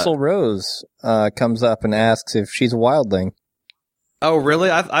Axl Rose comes up and asks if she's a wildling. Oh, really?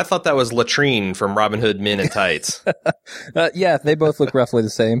 I thought that was Latrine from Robin Hood Men in Tights. Yeah, they both look roughly the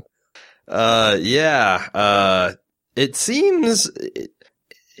same. It seems...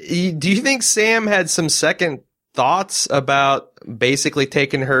 Do you think Sam had some second thoughts about basically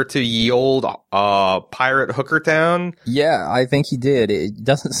taking her to ye old pirate hooker town? Yeah, I think he did. It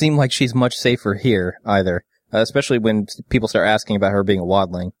doesn't seem like she's much safer here either, especially when people start asking about her being a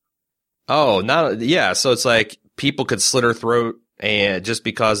wildling. Oh, so it's like people could slit her throat and just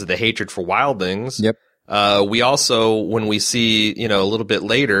because of the hatred for wildlings. Yep. We also, when we see, a little bit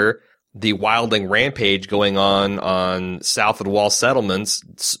later, the wildling rampage going on south of the wall settlements.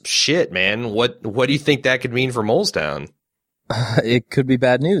 Shit, man. What do you think that could mean for Molestown? It could be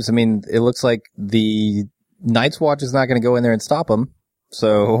bad news. I mean, it looks like the Night's Watch is not going to go in there and stop them.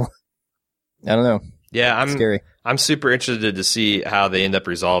 So, I don't know. Yeah, scary. I'm super interested to see how they end up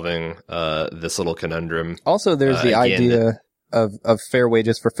resolving this little conundrum. Also, there's the idea of fair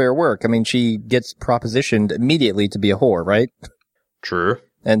wages for fair work. I mean, she gets propositioned immediately to be a whore, right? True.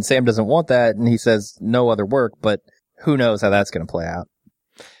 And Sam doesn't want that, and he says no other work, but who knows how that's going to play out.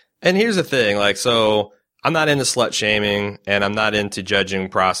 And here's the thing, so I'm not into slut shaming, and I'm not into judging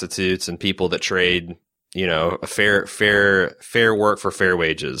prostitutes and people that trade, fair work for fair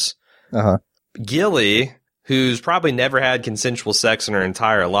wages. Uh-huh. Gilly, who's probably never had consensual sex in her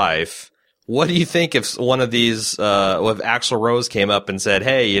entire life, what do you think if one of these, if Axl Rose came up and said,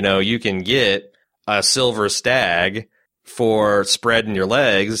 hey, you can get a silver stag for spreading your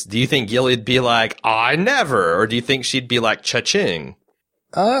legs? Do you think Gilly'd be like, I never? Or do you think she'd be like, cha-ching?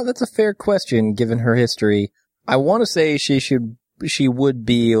 That's a fair question, given her history. I want to say she would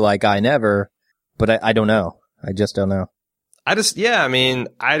be like, I never, but I don't know. I just don't know. I just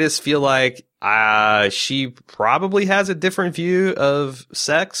feel like she probably has a different view of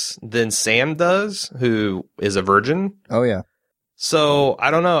sex than Sam does, who is a virgin. Oh, yeah. So, I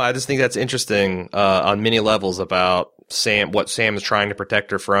don't know. I just think that's interesting on many levels about what Sam is trying to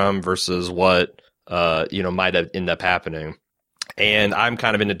protect her from versus what, might have ended up happening. And I'm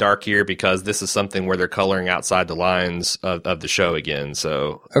kind of in the dark here because this is something where they're coloring outside the lines of the show again.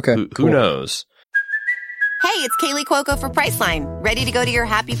 So, okay, who knows? Hey, it's Kaylee Cuoco for Priceline. Ready to go to your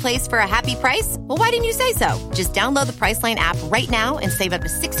happy place for a happy price? Well, why didn't you say so? Just download the Priceline app right now and save up to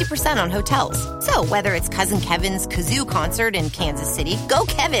 60% on hotels. So whether it's Cousin Kevin's Kazoo Concert in Kansas City, go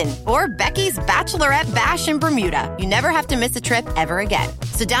Kevin, or Becky's Bachelorette Bash in Bermuda, you never have to miss a trip ever again.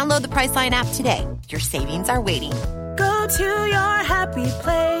 So download the Priceline app today. Your savings are waiting. Go to your happy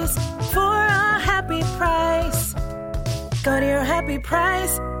place for a happy price. Go to your happy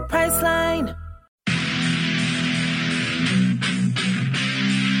price, Priceline.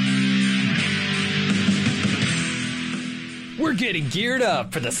 We're getting geared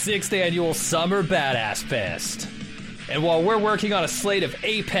up for the 6th annual Summer Badass Fest. And while we're working on a slate of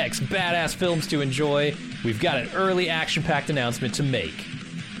apex badass films to enjoy, we've got an early action-packed announcement to make.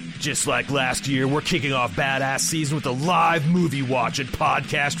 Just like last year, we're kicking off Badass Season with a live movie watch and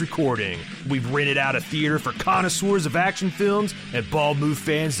podcast recording. We've rented out a theater for connoisseurs of action films and Bald Move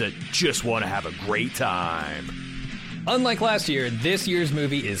fans that just want to have a great time. Unlike last year, this year's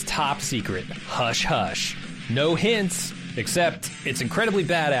movie is top secret. Hush hush. No hints, except it's incredibly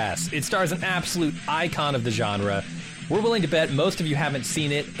badass. It stars an absolute icon of the genre. We're willing to bet most of you haven't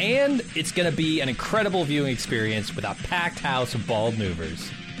seen it, and it's going to be an incredible viewing experience with a packed house of bald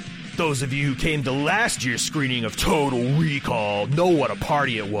movers. Those of you who came to last year's screening of Total Recall know what a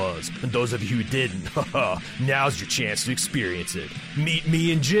party it was. And those of you who didn't, now's your chance to experience it. Meet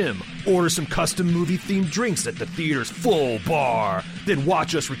me and Jim, order some custom movie-themed drinks at the theater's full bar, then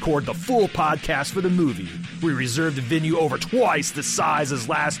watch us record the full podcast for the movie. We reserved a venue over twice the size as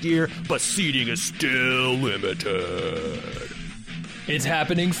last year, but seating is still limited. It's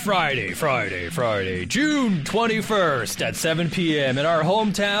happening Friday, June 21st at 7 p.m. in our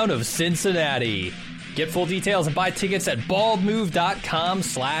hometown of Cincinnati. Get full details and buy tickets at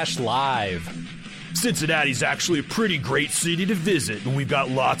baldmove.com/live. Cincinnati's actually a pretty great city to visit, and we've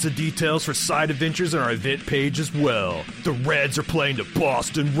got lots of details for side adventures on our event page as well. The Reds are playing the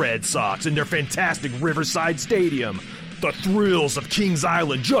Boston Red Sox in their fantastic Riverside Stadium. The thrills of Kings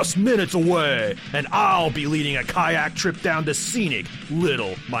Island just minutes away, and I'll be leading a kayak trip down the scenic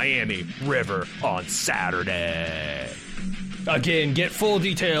Little Miami River on Saturday. Again, get full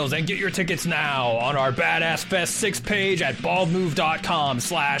details and get your tickets now on our Badass Fest 6 page at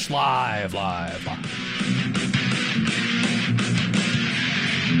baldmove.com/live.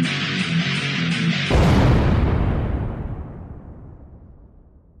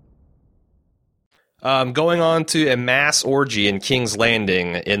 Going on to a mass orgy in King's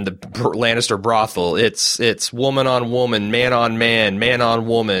Landing in the Lannister brothel. It's woman on woman, man on man, man on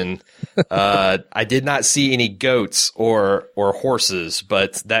woman. I did not see any goats or horses,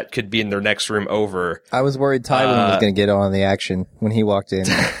 but that could be in their next room over. I was worried Tywin was going to get on the action when he walked in.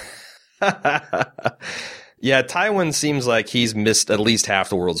 Yeah, Tywin seems like he's missed at least half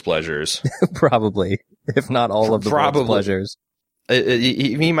the world's pleasures. Probably, if not all of the world's pleasures.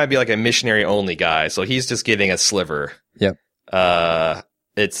 He might be like a missionary only guy, so he's just getting a sliver. Yep.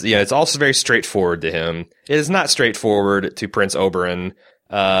 It's also very straightforward to him. It is not straightforward to Prince Oberyn.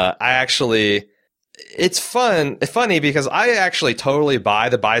 It's funny because I actually totally buy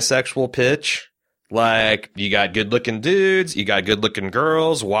the bisexual pitch. Like, you got good looking dudes, you got good looking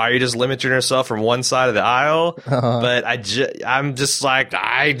girls. Why are you just limiting yourself from one side of the aisle? But I'm just like,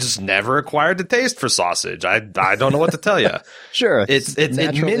 I just never acquired the taste for sausage. I don't know what to tell you. Sure. It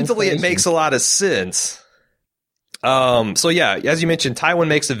mentally, it makes a lot of sense. So yeah, as you mentioned, Tywin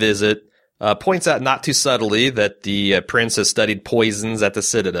makes a visit, points out not too subtly that the prince has studied poisons at the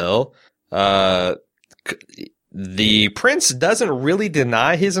Citadel. The prince doesn't really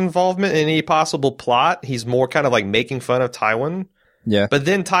deny his involvement in any possible plot. He's more kind of like making fun of Tywin. Yeah. But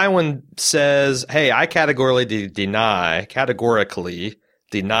then Tywin says, hey, I categorically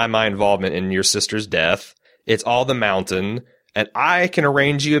deny my involvement in your sister's death. It's all the Mountain, and I can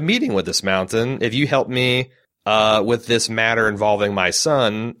arrange you a meeting with this Mountain if you help me with this matter involving my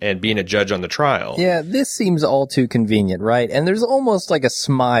son and being a judge on the trial. Yeah, this seems all too convenient, right? And there's almost like a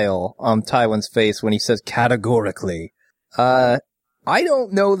smile on Tywin's face when he says categorically. I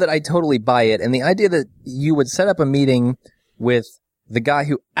don't know that I totally buy it. And the idea that you would set up a meeting with the guy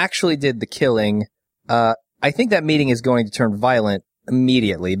who actually did the killing, I think that meeting is going to turn violent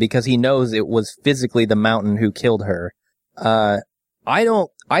immediately because he knows it was physically the Mountain who killed her.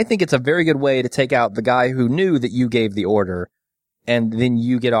 I think it's a very good way to take out the guy who knew that you gave the order, and then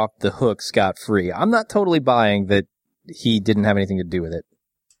you get off the hook scot-free. I'm not totally buying that he didn't have anything to do with it.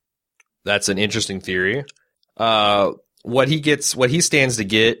 That's an interesting theory. What he stands to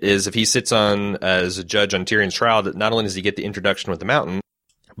get is if he sits on as a judge on Tyrion's trial, that not only does he get the introduction with the Mountain,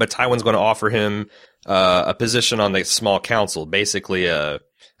 but Tywin's going to offer him a position on the small council, basically a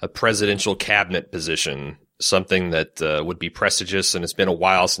presidential cabinet position. Something that would be prestigious, and it's been a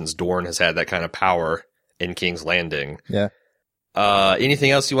while since Dorne has had that kind of power in King's Landing. Yeah.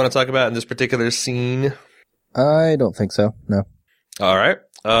 Anything else you want to talk about in this particular scene? I don't think so, no. All right.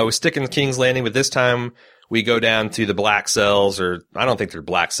 We stick in King's Landing, but this time we go down to the black cells, or I don't think they're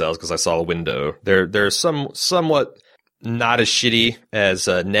black cells because I saw a window. They're somewhat not as shitty as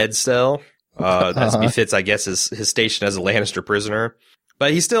Ned's cell, as befits, I guess, his station as a Lannister prisoner.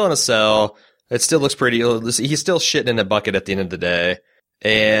 But he's still in a cell. It still looks pretty. He's still shitting in a bucket at the end of the day.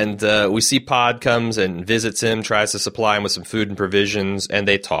 And we see Pod comes and visits him, tries to supply him with some food and provisions, and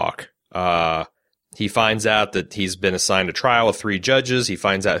they talk. He finds out that he's been assigned a trial of 3 judges. He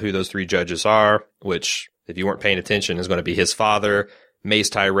finds out who those 3 judges are, which, if you weren't paying attention, is going to be his father, Mace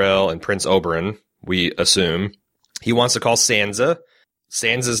Tyrell, and Prince Oberyn, we assume. He wants to call Sansa.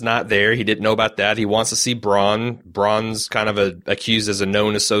 Sansa's not there. He didn't know about that. He wants to see Bronn. Bronn's kind of accused as a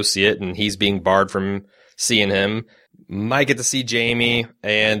known associate, and he's being barred from seeing him. Might get to see Jaime,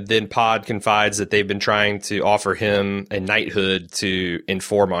 and then Pod confides that they've been trying to offer him a knighthood to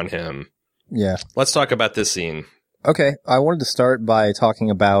inform on him. Yeah. Let's talk about this scene. Okay. I wanted to start by talking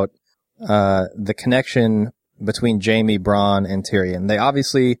about the connection between Jaime, Bronn, and Tyrion. They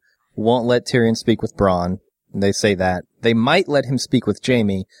obviously won't let Tyrion speak with Bronn. They say that. They might let him speak with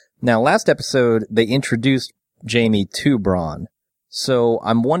Jaime. Now, last episode, they introduced Jaime to Bronn. So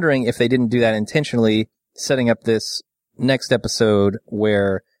I'm wondering if they didn't do that intentionally, setting up this next episode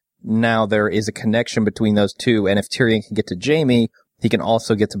where now there is a connection between those two, and if Tyrion can get to Jaime, he can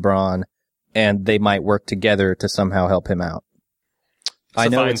also get to Bronn, and they might work together to somehow help him out. I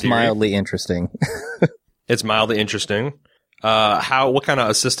know it's mildly interesting. It's mildly interesting. What kind of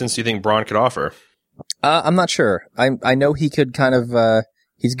assistance do you think Bronn could offer? I'm not sure. I know he could kind of,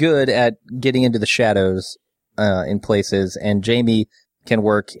 he's good at getting into the shadows, in places, and Jaime can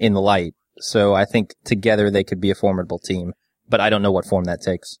work in the light. So I think together they could be a formidable team, but I don't know what form that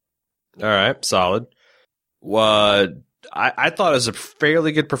takes. All right. Solid. I thought it was a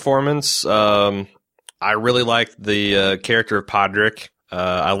fairly good performance. I really liked the character of Podrick.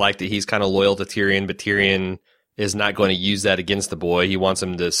 I like that he's kind of loyal to Tyrion, but Tyrion is not going to use that against the boy. He wants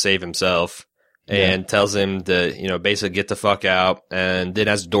him to save himself. And tells him to, basically get the fuck out. And then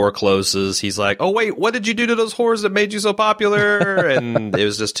as the door closes, he's like, oh, wait, what did you do to those whores that made you so popular? And it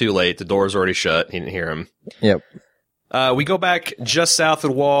was just too late. The door's already shut. He didn't hear him. Yep. We go back just south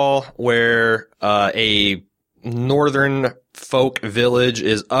of the wall where a northern folk village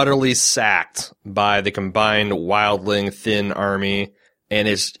is utterly sacked by the combined wildling thin army, and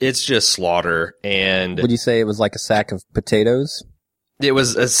it's just slaughter. And Would you say it was like a sack of potatoes? they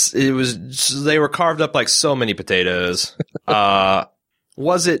were carved up like so many potatoes.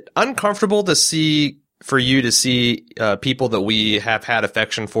 Was it uncomfortable for you to see people that we have had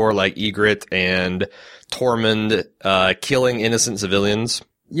affection for, like Ygritte and Tormund, killing innocent civilians?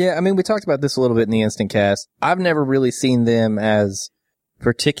 Yeah, I mean, we talked about this a little bit in the Instant Cast. I've never really seen them as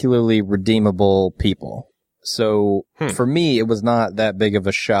particularly redeemable people. So for me, it was not that big of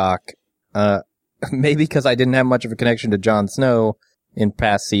a shock. Maybe because I didn't have much of a connection to Jon Snow in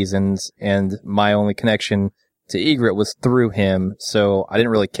past seasons, and my only connection to Ygritte was through him, so I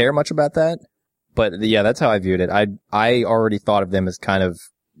didn't really care much about that. But yeah, that's how I viewed it. I already thought of them as kind of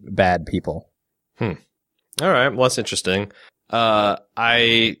bad people. All right, well, that's interesting.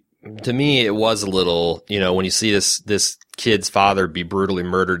 To me, it was a little, when you see this kid's father be brutally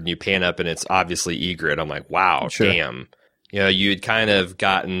murdered and you pan up and it's obviously Ygritte, I'm like, wow, Sure. Damn. You'd kind of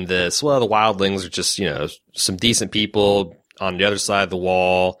gotten this, well, the wildlings are just, some decent people on the other side of the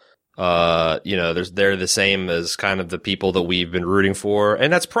wall. They're the same as kind of the people that we've been rooting for.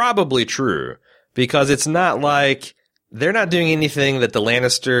 And that's probably true because it's not like they're not doing anything that the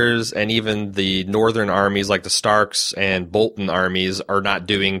Lannisters and even the northern armies like the Starks and Bolton armies are not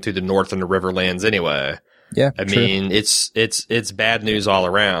doing to the north and the Riverlands anyway. Yeah, I mean, it's bad news all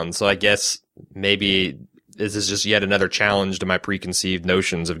around. So I guess maybe this is just yet another challenge to my preconceived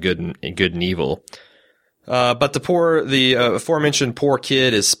notions of good and evil. But the aforementioned poor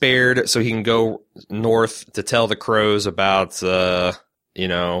kid is spared so he can go north to tell the crows about, what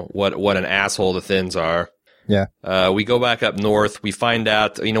an asshole the Thins are. Yeah. We go back up north. We find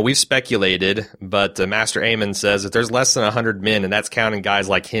out, we've speculated, but Master Aemon says that there's less than 100 men, and that's counting guys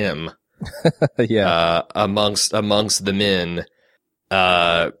like him. Yeah. Amongst the men.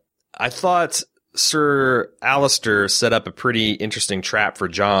 I thought Sir Alistair set up a pretty interesting trap for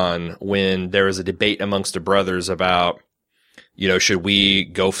Jon when there was a debate amongst the brothers about, should we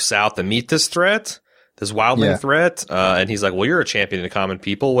go south and meet this threat, this wildling threat? And he's like, well, you're a champion of the common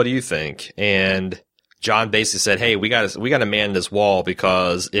people. What do you think? And Jon basically said, hey, we got to man this wall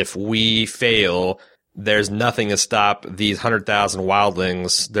because if we fail, there's nothing to stop these 100,000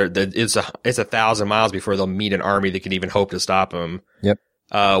 wildlings. It's 1,000 miles before they'll meet an army that can even hope to stop them. Yep.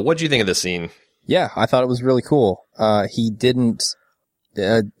 What do you think of this scene? Yeah, I thought it was really cool. He didn't,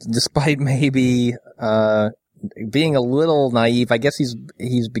 despite maybe being a little naive, I guess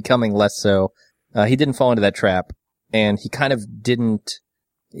he's becoming less so. He didn't fall into that trap, and he kind of didn't.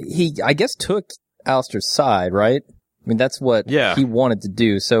 He, I guess, took Alistair's side, right? I mean, that's what he wanted to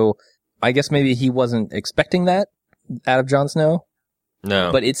do. So I guess maybe he wasn't expecting that out of Jon Snow.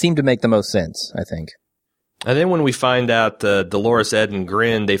 No, but it seemed to make the most sense, I think. And then when we find out Dolorous, Ed, and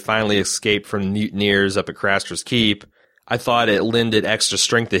Grin, they finally escaped from the mutineers up at Craster's Keep, I thought it lended extra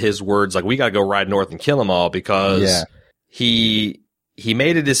strength to his words, like, we gotta go ride north and kill them all, because he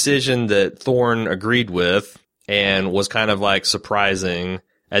made a decision that Thorne agreed with and was kind of like surprising.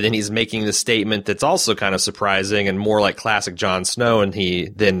 And then he's making the statement that's also kind of surprising and more like classic Jon Snow. And he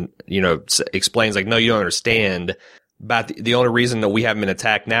then, explains like, no, you don't understand. But the only reason that we haven't been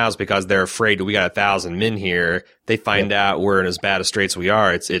attacked now is because they're afraid that we got 1,000 men here. They find out we're in as bad a straits we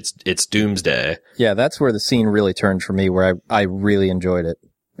are. It's doomsday. Yeah, that's where the scene really turned for me, where I really enjoyed it,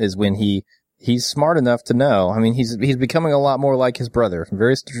 is when he's smart enough to know. I mean, he's becoming a lot more like his brother.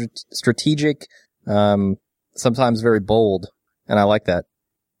 Very strategic, sometimes very bold. And I like that.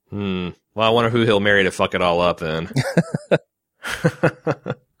 Well, I wonder who he'll marry to fuck it all up then.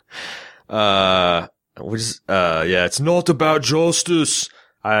 It's not about justice.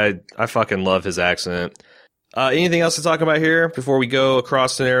 I fucking love his accent. Anything else to talk about here before we go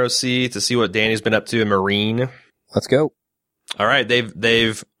across the narrow sea to see what Dany's been up to in Meereen? Let's go. All right,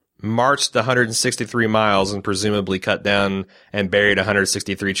 they've marched 163 miles and presumably cut down and buried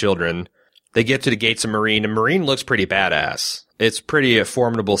 163 children. They get to the gates of Meereen, and Meereen looks pretty badass. It's pretty a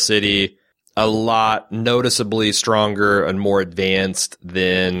formidable city, a lot noticeably stronger and more advanced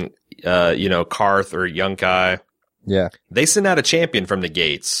than Karth or Yunkai. Yeah. They send out a champion from the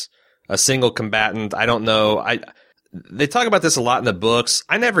gates, a single combatant. I don't know. They talk about this a lot in the books.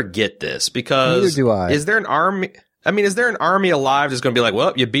 I never get this because neither do I. Is there an army? I mean, is there an army alive that's going to be like,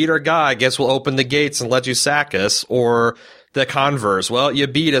 well, you beat our guy, I guess we'll open the gates and let you sack us? Or the converse, well, you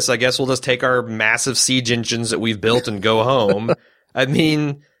beat us, I guess we'll just take our massive siege engines that we've built and go home. I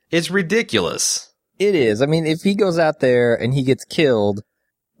mean, it's ridiculous. It is. I mean, if he goes out there and he gets killed,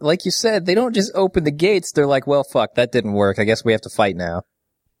 like you said, they don't just open the gates. They're like, well, fuck, that didn't work. I guess we have to fight now.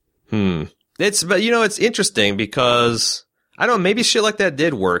 But it's interesting because I don't know, maybe shit like that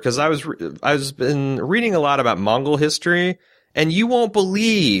did work, because I was been reading a lot about Mongol history, and you won't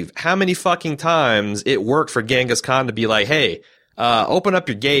believe how many fucking times it worked for Genghis Khan to be like, hey, open up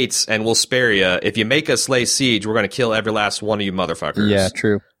your gates and we'll spare you. If you make us lay siege, we're going to kill every last one of you motherfuckers. Yeah,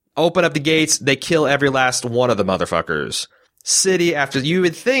 true. Open up the gates, they kill every last one of the motherfuckers. City after, you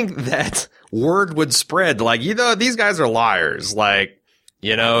would think that word would spread, like, these guys are liars. Like,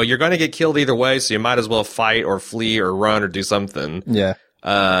 you're going to get killed either way, so you might as well fight or flee or run or do something. Yeah.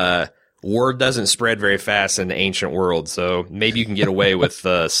 Word doesn't spread very fast in the ancient world, so maybe you can get away with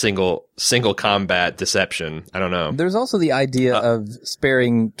single combat deception. I don't know. There's also the idea of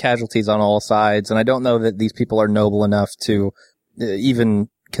sparing casualties on all sides, and I don't know that these people are noble enough to even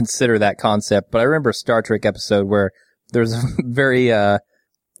consider that concept, but I remember a Star Trek episode where there's a very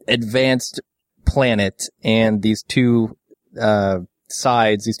advanced planet, and these two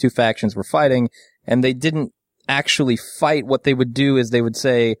sides, these two factions were fighting, and they didn't actually fight. What they would do is they would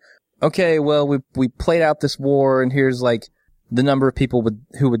say, okay, well, we played out this war, and here's like the number of people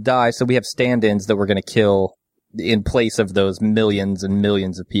who would die, so we have stand-ins that we're going to kill in place of those millions and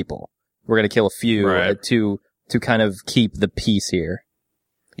millions of people. We're going to kill a few to kind of keep the peace here.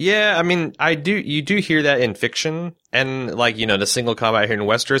 Yeah, I mean, you do hear that in fiction, and like, the single combat here in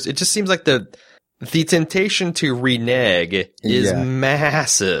Westeros, it just seems like the temptation to renege is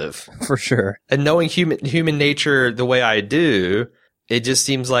massive. For sure. And knowing human nature the way I do, it just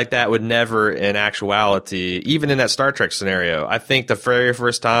seems like that would never, in actuality, even in that Star Trek scenario, I think the very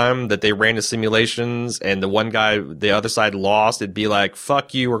first time that they ran the simulations and the one guy, the other side lost, it'd be like,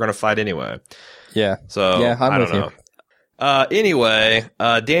 fuck you, we're going to fight anyway. Yeah. So, yeah, I'm I with don't know. you. Anyway,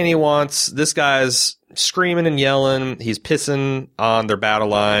 Dany this guy's screaming and yelling. He's pissing on their battle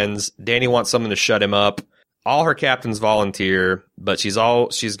lines. Dany wants someone to shut him up. All her captains volunteer, but she's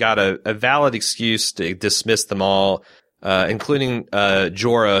got a valid excuse to dismiss them all, including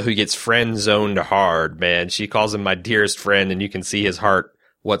Jorah, who gets friend zoned hard, man. She calls him my dearest friend, and you can see his heart,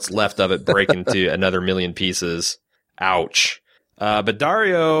 what's left of it, break into another million pieces. Ouch. But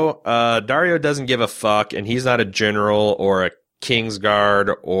Dario doesn't give a fuck, and he's not a general or a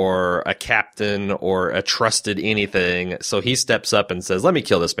Kingsguard or a captain or a trusted anything. So he steps up and says, let me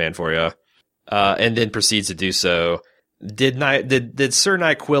kill this man for you. And then proceeds to do so. Did Sir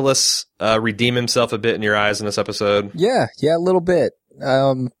Nyquilus redeem himself a bit in your eyes in this episode? Yeah, a little bit.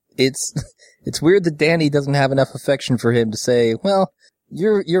 It's weird that Dany doesn't have enough affection for him to say, well,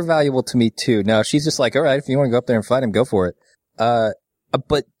 you're valuable to me too. No, she's just like, all right, if you want to go up there and fight him, go for it.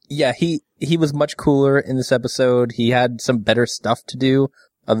 But yeah, he was much cooler in this episode. He had some better stuff to do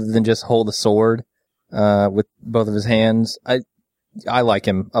other than just hold a sword, with both of his hands. I like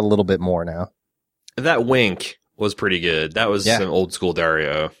him a little bit more now. That wink was pretty good. That was some old school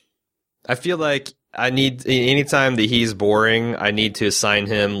Dario. I feel like anytime that he's boring, I need to assign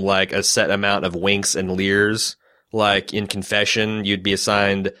him like a set amount of winks and leers. Like in Confession, you'd be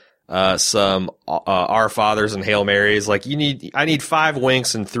assigned some Our Fathers and Hail Marys. Like I need 5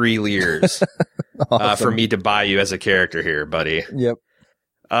 winks and 3 leers Awesome. for me to buy you as a character here, buddy. Yep.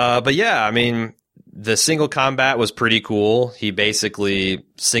 But yeah, I mean, the single combat was pretty cool. He basically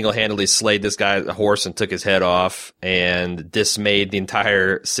single-handedly slayed this guy's horse and took his head off and dismayed the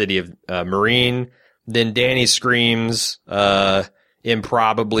entire city of Meereen. Then Dany screams,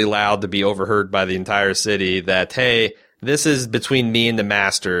 improbably loud to be overheard by the entire city, that, hey, this is between me and the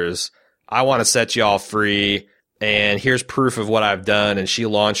masters. I want to set y'all free, and here's proof of what I've done. And she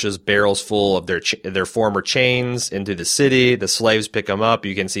launches barrels full of their former chains into the city. The slaves pick them up.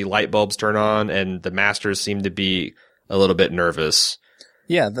 You can see light bulbs turn on, and the masters seem to be a little bit nervous.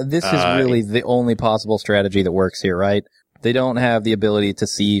 Yeah, this is really the only possible strategy that works here, right? They don't have the ability to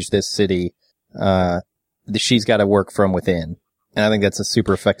siege this city. She's got to work from within. And I think that's a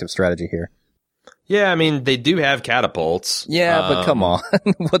super effective strategy here. Yeah, I mean, they do have catapults. Yeah, but come on.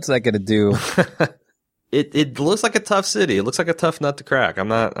 What's that going to do? It looks like a tough city. It looks like a tough nut to crack. I'm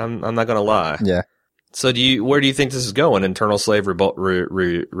not going to lie. Yeah. So where do you think this is going? Internal slave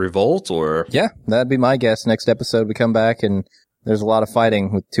revolt or? Yeah, that'd be my guess. Next episode we come back and there's a lot of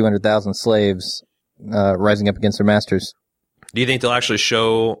fighting with 200,000 slaves rising up against their masters. Do you think they'll actually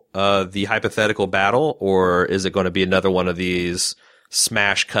show the hypothetical battle, or is it going to be another one of these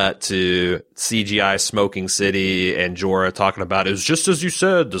smash cut to CGI smoking city and Jorah talking about it was just as you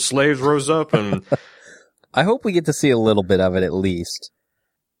said, the slaves rose up and... I hope we get to see a little bit of it at least.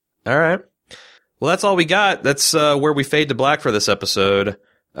 All right. Well, that's all we got. That's where we fade to black for this episode.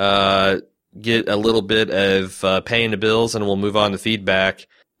 Get a little bit of paying the bills, and we'll move on to feedback.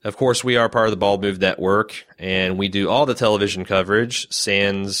 Of course, we are part of the Bald Move Network, and we do all the television coverage.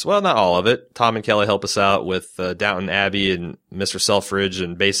 Sans, well, not all of it. Tom and Kelly help us out with Downton Abbey and Mr. Selfridge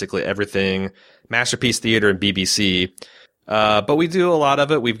and basically everything. Masterpiece Theater and BBC. But we do a lot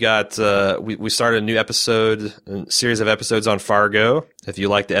of it. We've got, we started a new series of episodes on Fargo. If you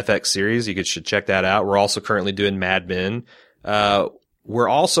like the FX series, you should check that out. We're also currently doing Mad Men. We're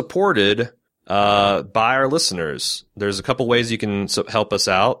all supported by our listeners. There's a couple ways you can help us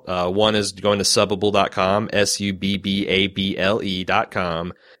out. One is going to Subbable.com, SUBBABLE.com.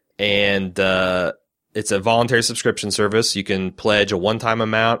 And, it's a voluntary subscription service. You can pledge a one-time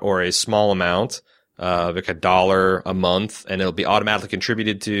amount or a small amount, like $1 a month, and it'll be automatically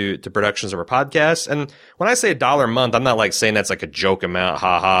contributed to productions of our podcast. And when I say $1 a month, I'm not like saying that's like a joke amount,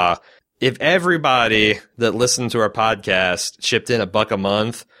 haha. If everybody that listened to our podcast chipped in $1 a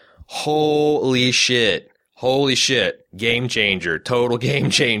month, holy shit, game changer, total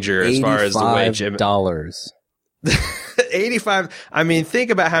game changer as far as the way $85. 85. I mean, think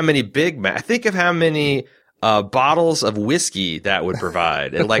about how many think of how many bottles of whiskey that would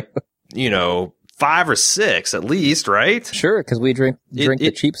provide. And like, 5 or 6 at least, right? Sure, because we drink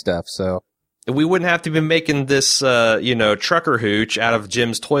the cheap stuff, so. We wouldn't have to be making this, trucker hooch out of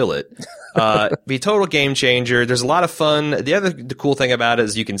Jim's toilet. Be a total game changer. There's a lot of fun. The cool thing about it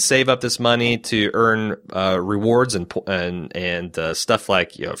is you can save up this money to earn, rewards and stuff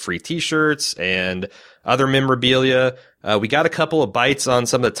like, free t-shirts and other memorabilia. We got a couple of bites on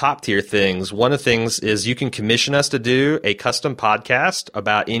some of the top tier things. One of the things is you can commission us to do a custom podcast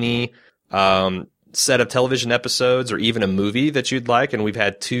about any, set of television episodes or even a movie that you'd like. And we've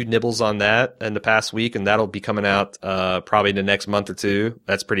had 2 nibbles on that in the past week, and that'll be coming out, probably in the next month or 2.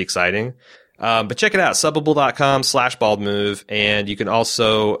 That's pretty exciting. But check it out, Subbable.com/baldmove. And you can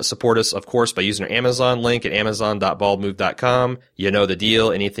also support us, of course, by using our Amazon link at amazon.baldmove.com. You know the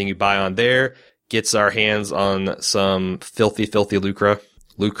deal. Anything you buy on there gets our hands on some filthy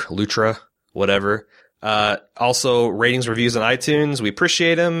Lutra, whatever. Also ratings, reviews on iTunes. We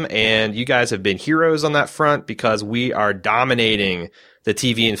appreciate them. And you guys have been heroes on that front because we are dominating the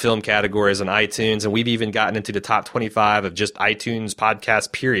TV and film categories on iTunes. And we've even gotten into the top 25 of just iTunes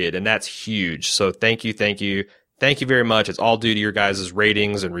podcast, period. And that's huge. So thank you. Thank you very much. It's all due to your guys'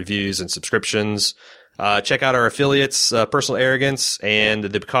 ratings and reviews and subscriptions. Check out our affiliates, Personal Arrogance and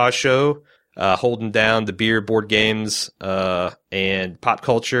The Because Show. Holding down the beer, board games, and pop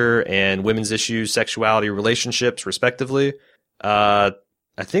culture and women's issues, sexuality, relationships, respectively. I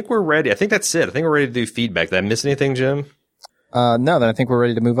think we're ready. I think that's it. I think we're ready to do feedback. Did I miss anything, Jim? No, then I think we're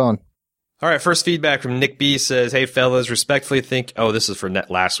ready to move on. All right. First feedback from Nick B says, "Hey fellas, respectfully think," this is for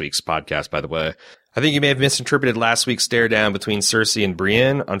last week's podcast, by the way. "I think you may have misinterpreted last week's stare down between Cersei and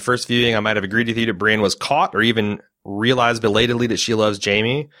Brienne. On first viewing, I might have agreed with you that Brienne was caught or even realized belatedly that she loves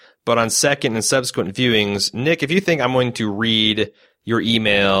Jaime. But on second and subsequent viewings," Nick, if you think I'm going to read your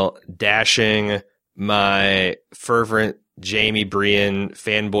email dashing my fervent Jaime Brienne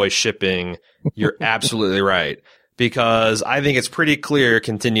fanboy shipping, you're absolutely right. Because I think it's pretty clear,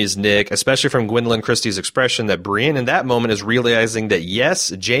 continues Nick, especially from Gwendolyn Christie's expression, that Brienne in that moment is realizing that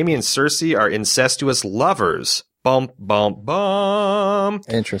yes, Jaime and Cersei are incestuous lovers. Bum, bum, bum.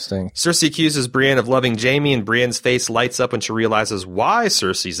 Interesting. Cersei accuses Brienne of loving Jaime, and Brienne's face lights up when she realizes why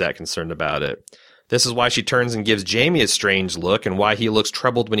Cersei's that concerned about it. This is why she turns and gives Jaime a strange look, and why he looks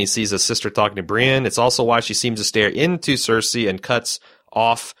troubled when he sees his sister talking to Brienne. It's also why she seems to stare into Cersei and cuts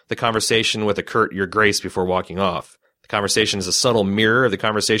off the conversation with a curt "Your Grace" before walking off. The conversation is a subtle mirror of the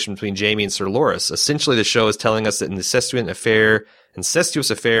conversation between Jaime and Sir Loras. Essentially, the show is telling us that an incestuous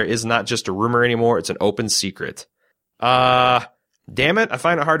affair is not just a rumor anymore, it's an open secret. Damn it, I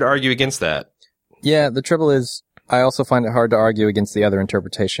find it hard to argue against that. Yeah, the trouble is, I also find it hard to argue against the other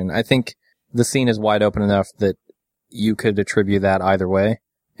interpretation. I think the scene is wide open enough that you could attribute that either way.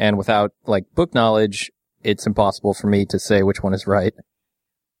 And without, book knowledge, it's impossible for me to say which one is right.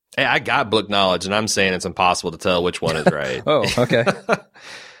 Hey, I got book knowledge, and I'm saying it's impossible to tell which one is right. Oh, okay.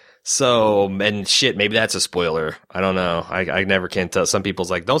 So, and shit, maybe that's a spoiler. I don't know. I never can tell. Some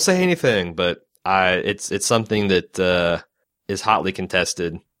people's like, don't say anything, but it's something that, is hotly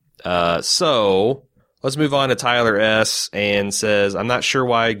contested. So let's move on to Tyler S. and says, "I'm not sure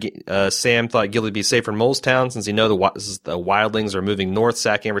why, Sam thought Gilly would be safer in Molestown since he know the wildlings are moving north,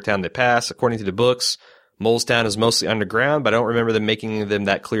 sacking every town they pass. According to the books, Molestown is mostly underground, but I don't remember them making them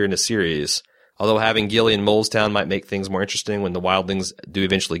that clear in the series. Although having Gilly in Molestown might make things more interesting when the wildlings do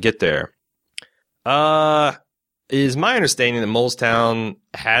eventually get there. Is my understanding that Molestown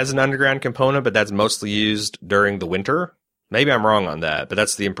has an underground component, but that's mostly used during the winter. Maybe I'm wrong on that, but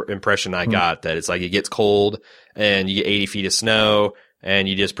that's the impression I got, that it's like it gets cold and you get 80 feet of snow and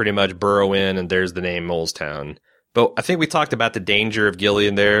you just pretty much burrow in, and there's the name Molestown. But I think we talked about the danger of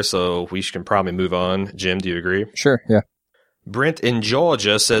Gillian there, so we can probably move on. Jim, do you agree? Sure, yeah. Brent in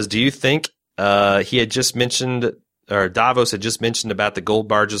Georgia says, do you think he had just mentioned, or Davos had just mentioned about the gold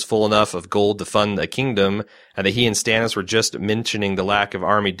barges full enough of gold to fund a kingdom, and that he and Stannis were just mentioning the lack of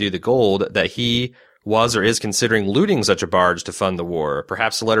army due to gold, that he was or is considering looting such a barge to fund the war?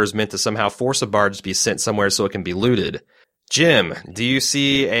 Perhaps the letter is meant to somehow force a barge to be sent somewhere so it can be looted. Jim, do you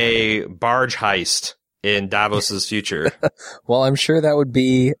see a barge heist in Davos's future? Well, I'm sure that would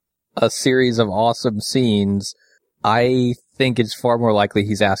be a series of awesome scenes. I think it's far more likely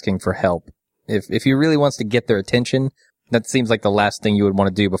he's asking for help. If he really wants to get their attention, that seems like the last thing you would want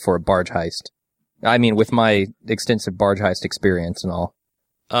to do before a barge heist. I mean, with my extensive barge heist experience and all.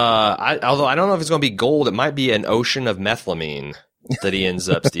 Although I don't know if it's going to be gold, it might be an ocean of methylamine that he ends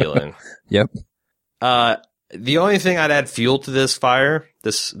up stealing. Yep. The only thing I'd add fuel to this fire,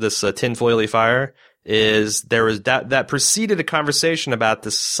 this tinfoily fire, is there was that preceded a conversation about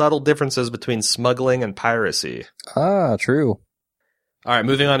the subtle differences between smuggling and piracy. Ah, true. All right,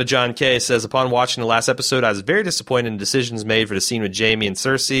 moving on to John K. Says, upon watching the last episode, I was very disappointed in decisions made for the scene with Jaime and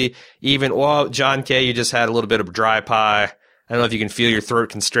Cersei. John K., you just had a little bit of dry pie. I don't know if you can feel your throat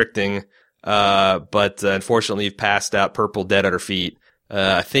constricting, but unfortunately you've passed out purple dead at her feet.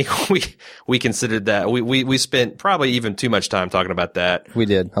 I think we considered that. We spent probably even too much time talking about that. We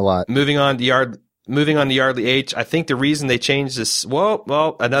did, a lot. Moving on to Yardley H. I think the reason they changed this,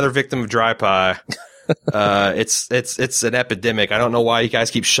 well, another victim of dry pie. It's an epidemic. I don't know why you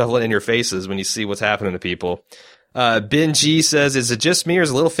guys keep shoveling it in your faces when you see what's happening to people. Ben G says, is it just me or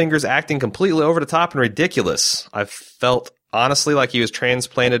is Littlefinger's acting completely over the top and ridiculous? I felt honestly like he was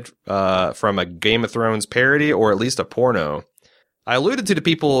transplanted from a Game of Thrones parody or at least a porno. I alluded to the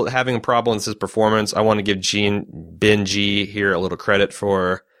people having a problem with his performance. I want to give Ben G here a little credit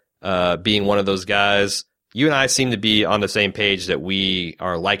for being one of those guys. You and I seem to be on the same page that we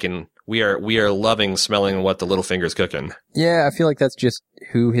are loving smelling what the Littlefinger's cooking. Yeah, I feel like that's just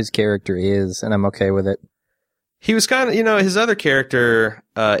who his character is, and I'm okay with it. He was kind of, his other character,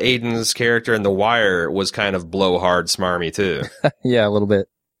 Aiden's character in The Wire, was kind of blowhard smarmy too. Yeah, a little bit.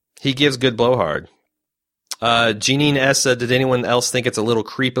 He gives good blowhard. Jeanine S. said, did anyone else think it's a little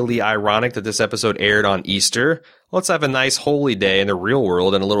creepily ironic that this episode aired on Easter? Let's have a nice holy day in the real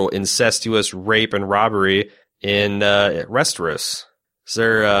world and a little incestuous rape and robbery in Westeros. Is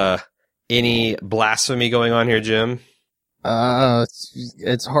there any blasphemy going on here, Jim?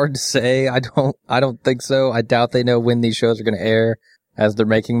 It's hard to say. I don't think so. I doubt they know when these shows are going to air as they're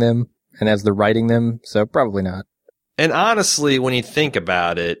making them and as they're writing them, so probably not. And honestly, when you think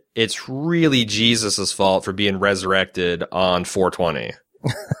about it, it's really Jesus' fault for being resurrected on 420.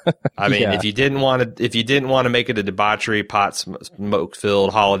 I mean, yeah. if you didn't want to make it a debauchery, pot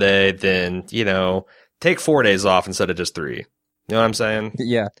smoke-filled holiday, then, take 4 days off instead of just 3. You know what I'm saying?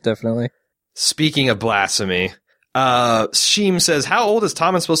 Yeah, definitely. Speaking of blasphemy, Sheem says, how old is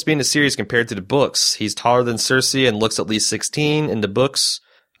Tommen supposed to be in the series compared to the books? He's taller than Cersei and looks at least 16 in the books.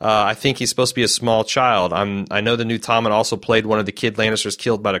 I think he's supposed to be a small child. I know the new Tommen also played one of the kid Lannisters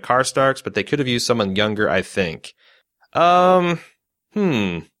killed by the Karstarks, but they could have used someone younger, I think. How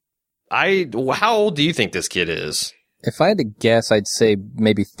old do you think this kid is? If I had to guess, I'd say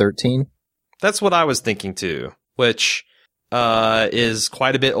maybe 13. That's what I was thinking too, which is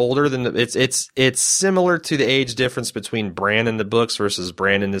quite a bit older than it's similar to the age difference between Bran in the books versus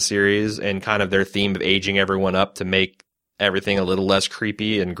Bran in the series, and kind of their theme of aging everyone up to make everything a little less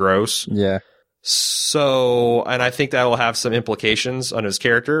creepy and gross. Yeah. So, and I think that will have some implications on his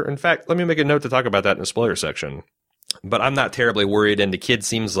character. In fact, let me make a note to talk about that in the spoiler section. But I'm not terribly worried, and the kid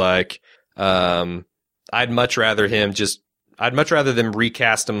seems like I'd much rather them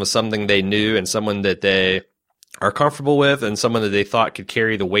recast him with something they knew and someone that they are comfortable with and someone that they thought could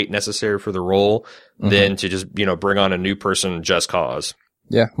carry the weight necessary for the role than to just, bring on a new person just cause.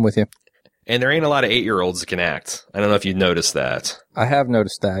 Yeah, I'm with you. And there ain't a lot of 8-year-olds that can act. I don't know if you've noticed that. I have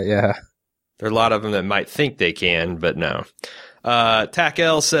noticed that, yeah. There are a lot of them that might think they can, but no.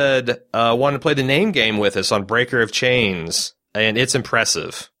 Takel said, wanted to play the name game with us on Breaker of Chains, and it's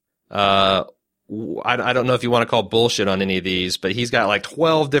impressive. I don't know if you want to call bullshit on any of these, but he's got like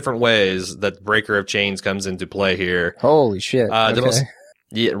 12 different ways that Breaker of Chains comes into play here. Holy shit. Okay.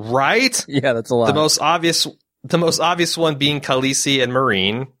 Yeah, right? Yeah, that's a lot. The most obvious one being Khaleesi and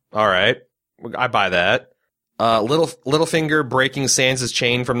Meereen. All right. I buy that. Littlefinger breaking Sansa's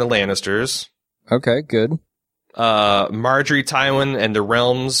chain from the Lannisters. Okay, good. Marjorie Tywin and the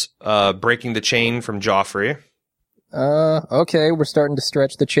Realms breaking the chain from Joffrey. Okay, we're starting to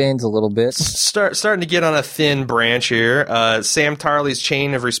stretch the chains a little bit. Starting to get on a thin branch here. Sam Tarley's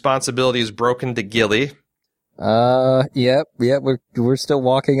chain of responsibility is broken to Gilly. Yep, we're still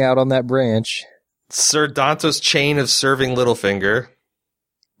walking out on that branch. Sir Danto's chain of serving Littlefinger.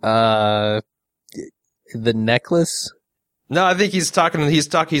 The necklace? No, I think he's sticking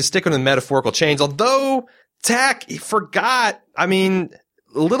with metaphorical chains, although Tack forgot. I mean,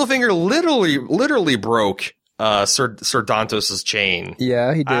 Littlefinger literally broke Sir Dantos' chain.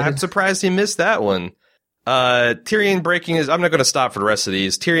 Yeah, he did. I'm surprised he missed that one. Tyrion breaking his... I'm not going to stop for the rest of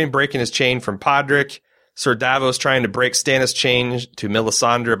these. Tyrion breaking his chain from Podrick. Sir Davos trying to break Stannis' chain to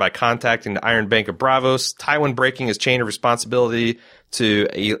Melisandre by contacting the Iron Bank of Braavos. Tywin breaking his chain of responsibility to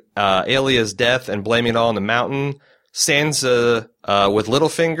Aelia's death and blaming it all on the Mountain. Sansa with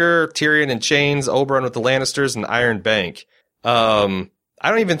Littlefinger. Tyrion in chains. Oberyn with the Lannisters and the Iron Bank. I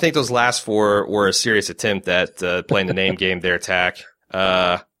don't even think those last four were a serious attempt at playing the name game there, Tack.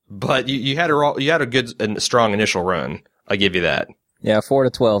 But you had a good and strong initial run. I'll give you that. Yeah, 4 to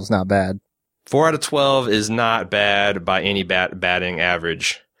 12 is not bad. 4 out of 12 is not bad by any batting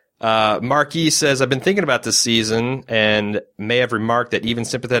average. Marquis says, I've been thinking about this season and may have remarked that even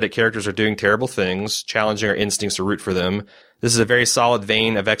sympathetic characters are doing terrible things, challenging our instincts to root for them. This is a very solid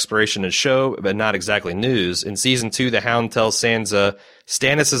vein of exploration and show, but not exactly news. In season 2, the Hound tells Sansa,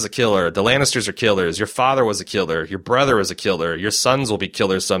 Stannis is a killer. The Lannisters are killers. Your father was a killer. Your brother was a killer. Your sons will be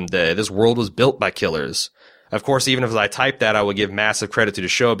killers someday. This world was built by killers. Of course, even if I type that, I will give massive credit to the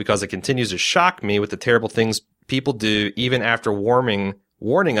show because it continues to shock me with the terrible things people do, even after warning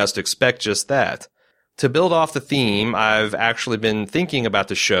us to expect just that. To build off the theme, I've actually been thinking about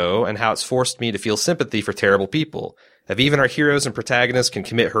the show and how it's forced me to feel sympathy for terrible people. If even our heroes and protagonists can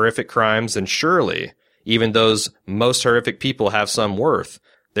commit horrific crimes, then surely even those most horrific people have some worth.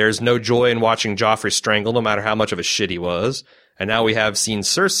 There's no joy in watching Joffrey strangle, no matter how much of a shit he was. And now we have seen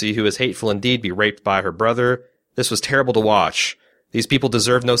Cersei, who is hateful indeed, be raped by her brother. This was terrible to watch. These people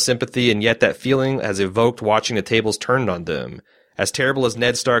deserve no sympathy, and yet that feeling has evoked watching the tables turned on them. As terrible as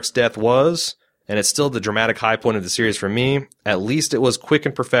Ned Stark's death was, and it's still the dramatic high point of the series for me, at least it was quick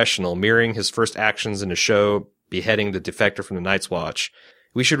and professional, mirroring his first actions in the show, beheading the defector from the Night's Watch.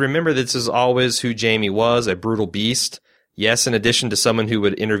 We should remember that this is always who Jaime was, a brutal beast. Yes, in addition to someone who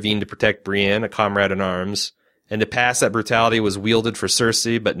would intervene to protect Brienne, a comrade in arms. In the past, that brutality was wielded for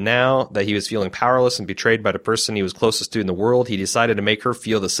Cersei, but now that he was feeling powerless and betrayed by the person he was closest to in the world, he decided to make her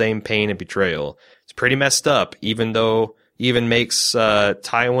feel the same pain and betrayal. It's pretty messed up, even makes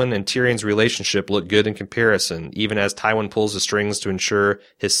Tywin and Tyrion's relationship look good in comparison, even as Tywin pulls the strings to ensure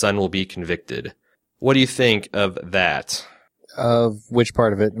his son will be convicted. What do you think of that? Of which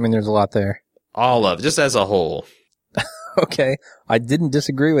part of it? I mean, there's a lot there. All of it, just as a whole. Okay. I didn't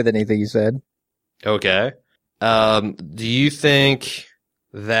disagree with anything you said. Okay. Do you think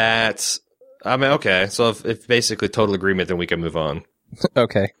that, okay, so if basically total agreement, then we can move on.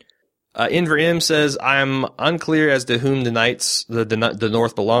 Okay. Inver M says, I'm unclear as to whom the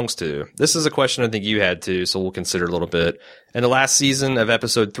North belongs to. This is a question I think you had too, so we'll consider a little bit. In the last season of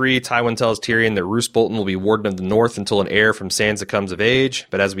episode 3, Tywin tells Tyrion that Roose Bolton will be warden of the North until an heir from Sansa comes of age,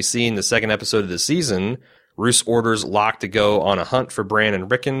 but as we see in the second episode of the season, Roose orders Locke to go on a hunt for Bran and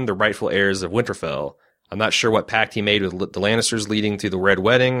Rickon, the rightful heirs of Winterfell. I'm not sure what pact he made with the Lannisters leading to the Red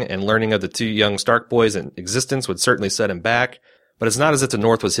Wedding, and learning of the 2 young Stark boys in existence would certainly set him back. But it's not as if the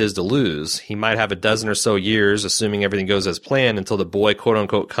North was his to lose. He might have a dozen or so years, assuming everything goes as planned, until the boy,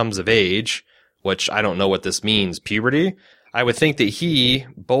 quote-unquote, comes of age, which I don't know what this means. Puberty? I would think that he,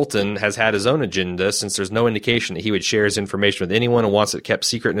 Bolton, has had his own agenda, since there's no indication that he would share his information with anyone and wants it kept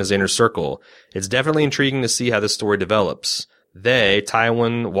secret in his inner circle. It's definitely intriguing to see how this story develops. They,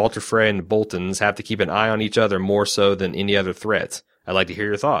 Tywin, Walder Frey, and the Boltons, have to keep an eye on each other more so than any other threat. I'd like to hear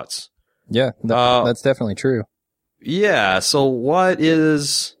your thoughts. Yeah, that's definitely true. Yeah, so why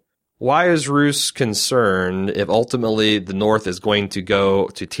is Roose concerned if ultimately the North is going to go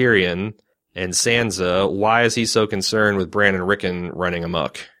to Tyrion and Sansa? Why is he so concerned with Bran and Rickon running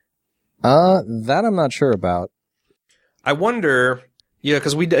amok? That I'm not sure about. I wonder... Yeah,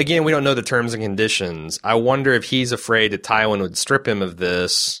 because we don't know the terms and conditions. I wonder if he's afraid that Tywin would strip him of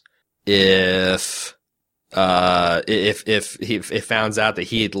this if he found out that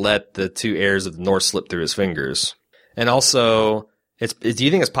he had let the 2 heirs of the North slip through his fingers. And also, do you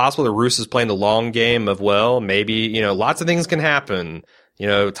think it's possible that Roose is playing the long game of, well, maybe, lots of things can happen.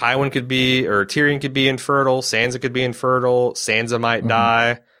 Tyrion could be infertile, Sansa could be infertile, Sansa might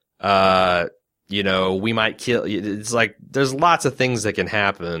die. We might kill. It's like there's lots of things that can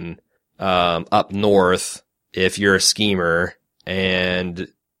happen up north if you're a schemer, and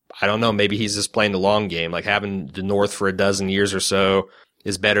I don't know, maybe he's just playing the long game. Like having the North for a dozen years or so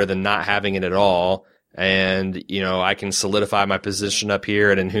is better than not having it at all. And, you know, I can solidify my position up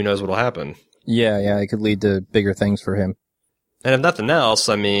here and then who knows what'll happen. Yeah, it could lead to bigger things for him. And if nothing else,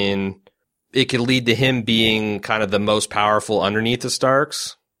 I mean, it could lead to him being kind of the most powerful underneath the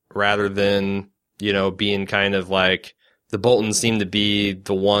Starks rather than, you know, being kind of like the Boltons seem to be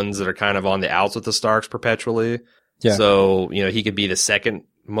the ones that are kind of on the outs with the Starks perpetually. Yeah. So, you know, he could be the second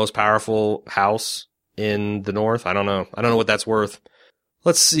most powerful house in the North. I don't know what that's worth.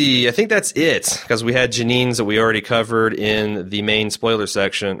 Let's see. I think that's it because we had Janine's that we already covered in the main spoiler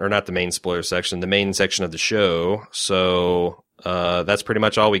section, or not the main spoiler section, the main section of the show. So, that's pretty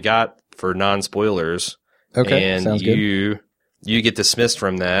much all we got for non-spoilers. Okay. And sounds good. You get dismissed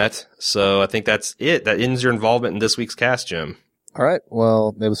from that. So I think that's it. That ends your involvement in this week's cast, Jim. All right.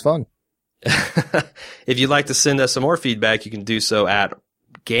 Well, it was fun. If you'd like to send us some more feedback, you can do so at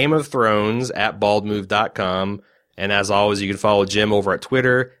GameOfThrones@baldmove.com. And as always, you can follow Jim over at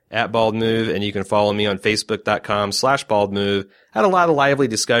Twitter @BaldMove, and you can follow me on Facebook.com/BaldMove. I had a lot of lively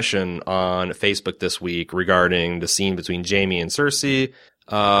discussion on Facebook this week regarding the scene between Jaime and Cersei.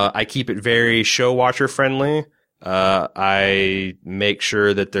 I keep it very show watcher friendly. I make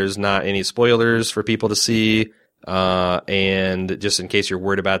sure that there's not any spoilers for people to see. And just in case you're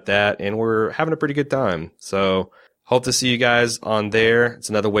worried about that, and we're having a pretty good time. So hope to see you guys on there. It's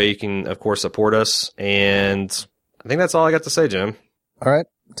another way you can, of course, support us. And I think that's all I got to say, Jim. All right.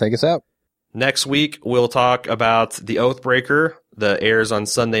 Take us out. Next week, we'll talk about The Oathbreaker that airs on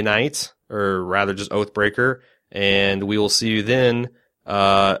Sunday night, or rather just Oathbreaker. And we will see you then,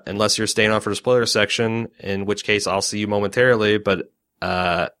 unless you're staying on for the spoiler section, in which case I'll see you momentarily. But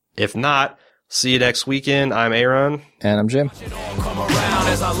if not, see you next weekend. I'm Aaron. And I'm Jim. It all come around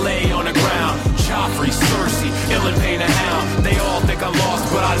as I lay on the ground. Joffrey, Cersei, Illain the Hound. They all think I'm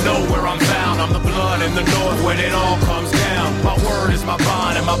lost, but I know where I'm bound. I'm the blood in the North when it all comes down. My word is my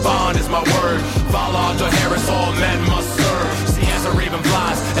bond, and my bond is my word. Valar Dohaeris, all men must serve. See as a raven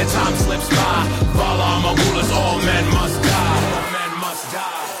flies, and time slips by. Valar Morghulis, all men must die. All men must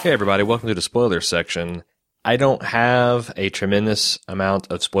die. Hey everybody, welcome to the spoiler section. I don't have a tremendous amount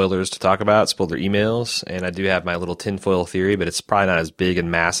of spoilers to talk about, spoiler emails, and I do have my little tinfoil theory, but it's probably not as big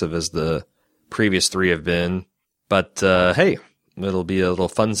and massive as the previous three have been. But hey, it'll be a little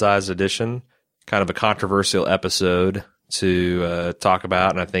fun-sized edition, kind of a controversial episode to talk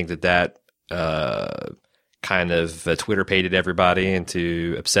about, and I think that kind of Twitter-pated everybody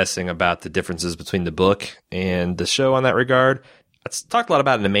into obsessing about the differences between the book and the show on that regard. I talked a lot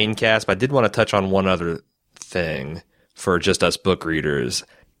about it in the main cast, but I did want to touch on one other thing for just us book readers.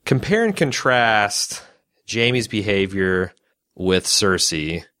 Compare and contrast Jaime's behavior with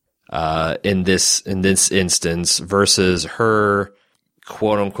Cersei in this instance versus her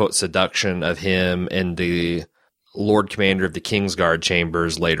quote unquote seduction of him in the Lord Commander of the Kingsguard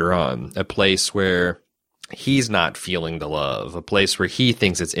chambers later on, a place where he's not feeling the love, a place where he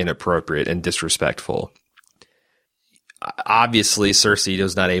thinks it's inappropriate and disrespectful. Obviously, Cersei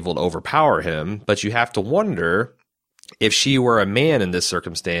was not able to overpower him, but you have to wonder if she were a man in this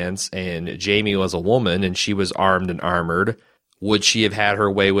circumstance and Jaime was a woman and she was armed and armored, would she have had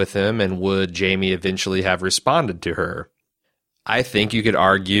her way with him, and would Jaime eventually have responded to her? I think you could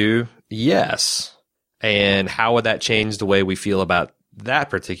argue yes. And how would that change the way we feel about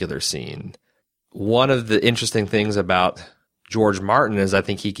that particular scene? One of the interesting things about George Martin is I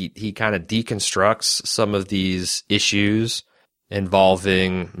think he kind of deconstructs some of these issues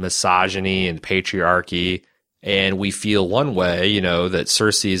involving misogyny and patriarchy, and we feel one way, you know, that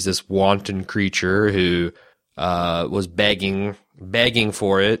Cersei is this wanton creature who was begging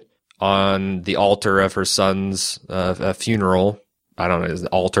for it on the altar of her son's funeral. I don't know, his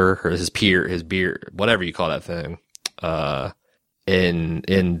altar or his beer, whatever you call that thing,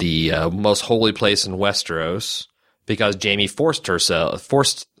 in the most holy place in Westeros. Because Jaime forced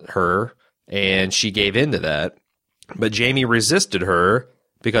her, and she gave in to that. But Jaime resisted her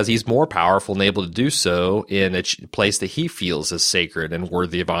because he's more powerful and able to do so in a place that he feels is sacred and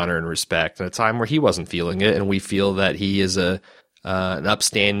worthy of honor and respect, at a time where he wasn't feeling it, and we feel that he is an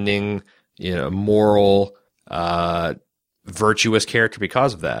upstanding, moral, virtuous character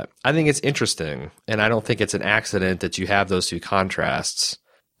because of that. I think it's interesting, and I don't think it's an accident that you have those two contrasts.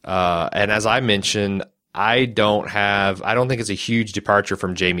 And as I mentioned, I don't think it's a huge departure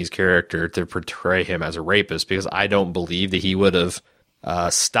from Jaime's character to portray him as a rapist, because I don't believe that he would have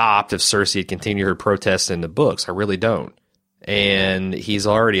stopped if Cersei had continued her protests in the books. I really don't. And he's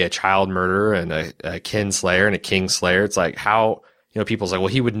already a child murderer and a kinslayer and a kingslayer. It's like, how, people's like, well,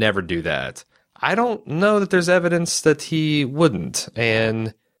 he would never do that. I don't know that there's evidence that he wouldn't.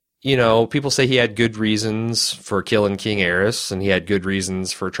 And people say he had good reasons for killing King Aerys, and he had good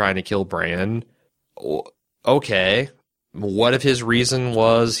reasons for trying to kill Bran. Okay. What if his reason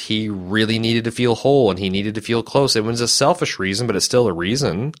was he really needed to feel whole and he needed to feel close? It was a selfish reason, but it's still a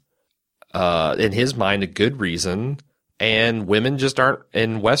reason. In his mind, a good reason. And women just aren't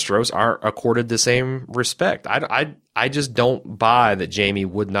accorded the same respect. I just don't buy that Jaime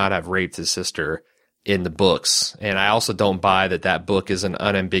would not have raped his sister in the books. And I also don't buy that book is an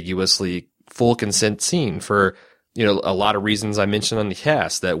unambiguously full consent scene for, a lot of reasons I mentioned on the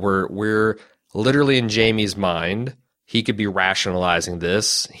cast, that we're literally in Jaime's mind. He could be rationalizing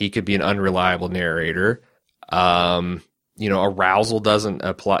this. He could be an unreliable narrator. Arousal doesn't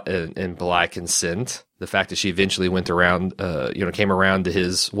imply consent. The fact that she eventually came around to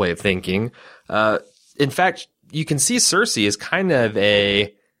his way of thinking. In fact, you can see Cersei as kind of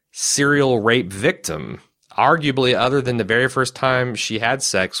a serial rape victim. Arguably, other than the very first time she had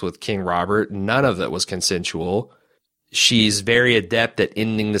sex with King Robert, none of it was consensual. She's very adept at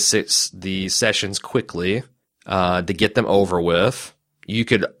ending the sessions quickly. To get them over with. You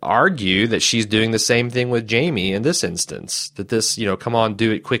could argue that she's doing the same thing with Jaime in this instance. That this, come on,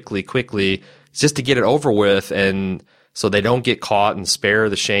 do it quickly, it's just to get it over with, and so they don't get caught and spare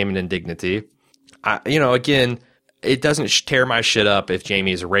the shame and indignity. Again, it doesn't tear my shit up if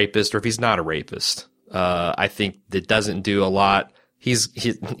Jaime is a rapist or if he's not a rapist. I think that doesn't do a lot.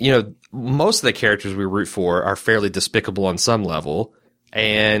 Most of the characters we root for are fairly despicable on some level,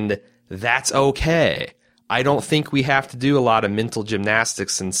 and that's okay. I don't think we have to do a lot of mental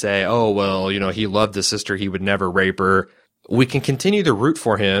gymnastics and say, oh, well, he loved his sister, he would never rape her. We can continue to root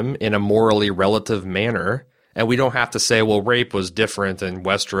for him in a morally relative manner, and we don't have to say, well, rape was different in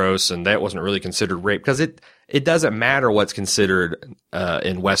Westeros and that wasn't really considered rape, because it doesn't matter what's considered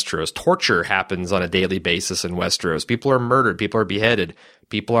in Westeros. Torture happens on a daily basis in Westeros. People are murdered, people are beheaded,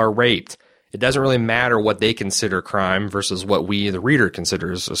 people are raped. It doesn't really matter what they consider crime versus what we, the reader,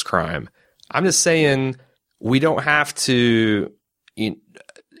 considers as crime. I'm just saying, we don't have to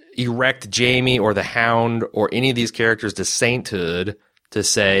erect Jaime or the Hound or any of these characters to sainthood to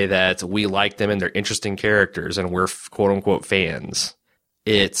say that we like them and they're interesting characters and we're quote-unquote fans.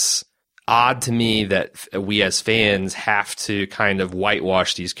 It's odd to me that we as fans have to kind of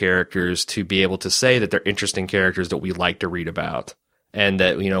whitewash these characters to be able to say that they're interesting characters that we like to read about. And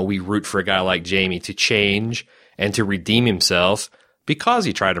that, we root for a guy like Jaime to change and to redeem himself because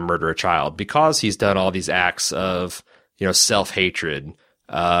he tried to murder a child, because he's done all these acts of, self-hatred.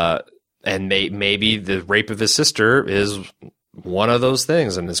 And maybe the rape of his sister is one of those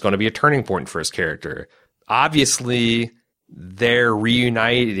things, and it's going to be a turning point for his character. Obviously, their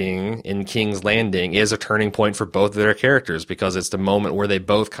reuniting in King's Landing is a turning point for both of their characters, because it's the moment where they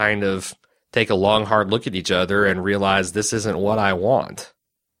both kind of take a long, hard look at each other and realize this isn't what I want.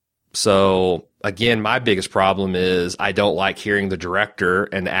 So, again, my biggest problem is I don't like hearing the director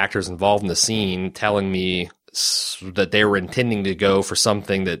and the actors involved in the scene telling me that they were intending to go for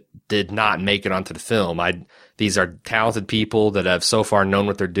something that did not make it onto the film. These are talented people that have so far known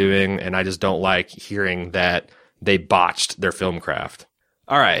what they're doing, and I just don't like hearing that they botched their film craft.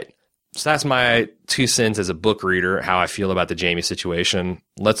 All right. So that's my 2 cents as a book reader, how I feel about the Jaime situation.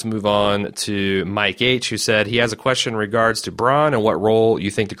 Let's move on to Mike H., who said he has a question in regards to Bronn and what role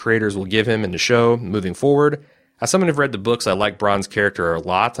you think the creators will give him in the show moving forward. As someone who've read the books, I like Bronn's character a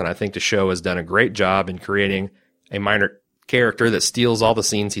lot, and I think the show has done a great job in creating a minor character that steals all the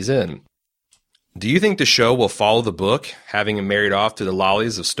scenes he's in. Do you think the show will follow the book, having him married off to the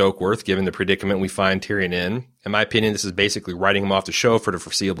lollies of Stokeworth, given the predicament we find Tyrion in? In my opinion, this is basically writing him off the show for the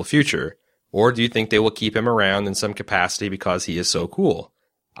foreseeable future. Or do you think they will keep him around in some capacity because he is so cool?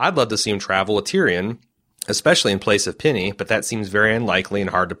 I'd love to see him travel with Tyrion, especially in place of Penny, but that seems very unlikely and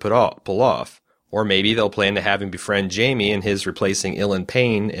hard to pull off. Or maybe they'll plan to have him befriend Jaime and his replacing Ilyn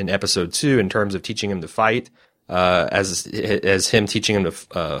Payne in episode 2 in terms of teaching him to fight, as him teaching him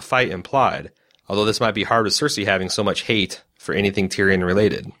to fight implied. Although this might be hard with Cersei having so much hate for anything Tyrion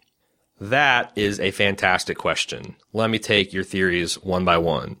related. That is a fantastic question. Let me take your theories one by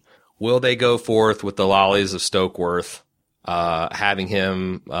one. Will they go forth with the lollies of Stokeworth, having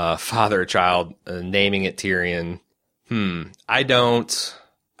him father a child, naming it Tyrion? I don't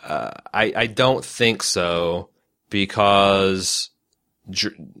think so, because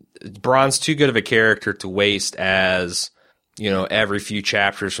Bronn's too good of a character to waste as, every few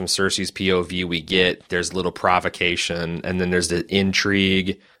chapters from Cersei's POV we get, there's a little provocation, and then there's the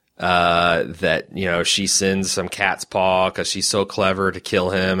intrigue that, she sends some cat's paw because she's so clever to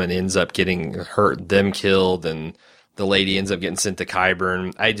kill him and ends up getting them killed, and the lady ends up getting sent to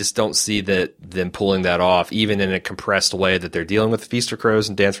Qyburn. I just don't see that them pulling that off, even in a compressed way that they're dealing with Feast of Crows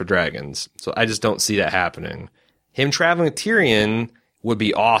and Dance with Dragons. So I just don't see that happening. Him traveling with Tyrion would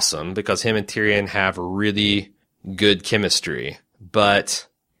be awesome because him and Tyrion have really good chemistry. But,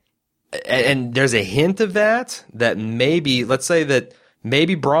 and there's a hint of that maybe, let's say that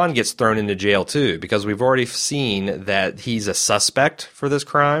maybe Bronn gets thrown into jail too, because we've already seen that he's a suspect for this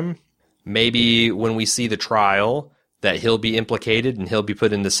crime. Maybe when we see the trial that he'll be implicated and he'll be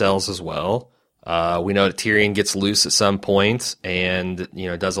put into cells as well. We know that Tyrion gets loose at some point and,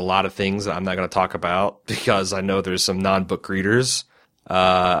 does a lot of things that I'm not going to talk about because I know there's some non-book readers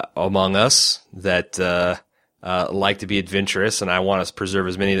among us that like to be adventurous, and I want to preserve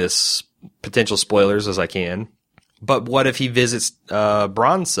as many of this potential spoilers as I can. But what if he visits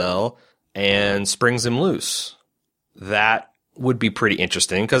Bronn's cell and springs him loose? That would be pretty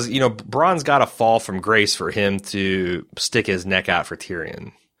interesting because, Bronn's got to fall from grace for him to stick his neck out for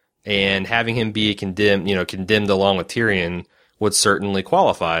Tyrion. And having him be condemned along with Tyrion would certainly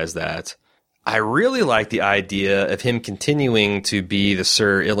qualify as that. I really like the idea of him continuing to be the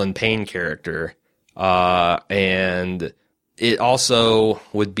Sir Ilyn Payne character. And it also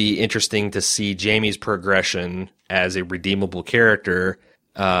would be interesting to see Jaime's progression as a redeemable character,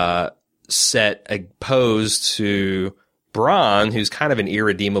 set opposed to Bronn, who's kind of an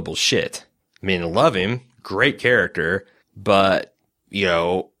irredeemable shit. I mean, I love him, great character, but,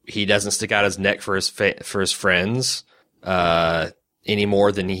 he doesn't stick out his neck for his friends, any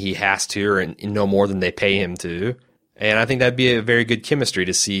more than he has to, or no more than they pay him to. And I think that'd be a very good chemistry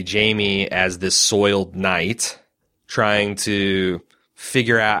to see Jaime as this soiled knight trying to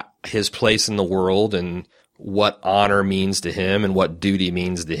figure out his place in the world and what honor means to him and what duty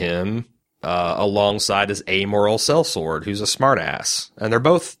means to him, alongside his amoral sellsword, who's a smartass. And they're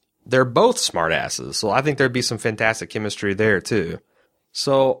both smartasses. So I think there'd be some fantastic chemistry there too.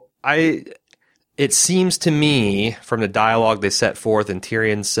 So it seems to me from the dialogue they set forth in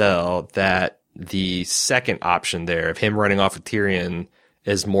Tyrion's cell that the second option there of him running off with Tyrion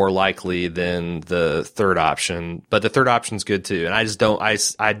is more likely than the third option, but the third option's good too. And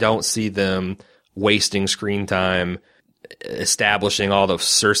I don't see them wasting screen time establishing all the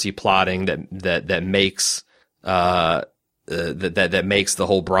Cersei plotting that makes that makes the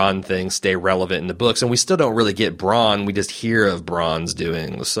whole Bronn thing stay relevant in the books. And we still don't really get Bronn. We just hear of Bronn's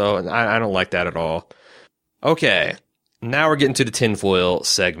doing. So I don't like that at all. Okay. Now we're getting to the tinfoil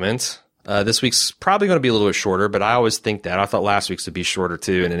segment. This week's probably going to be a little bit shorter, but I always think that. I thought last week's would be shorter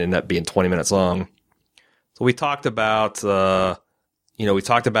too, and it ended up being 20 minutes long. So we talked about, the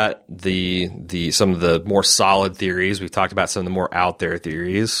some of the more solid theories. We talked about some of the more out there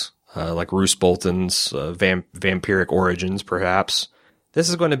theories, like Roose Bolton's vampiric origins, perhaps. This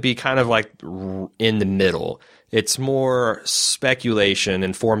is going to be kind of like in the middle. It's more speculation,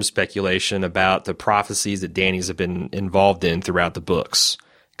 informed speculation about the prophecies that Dany's have been involved in throughout the books.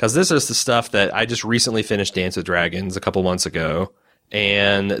 Because this is the stuff that I just recently finished Dance with Dragons a couple months ago,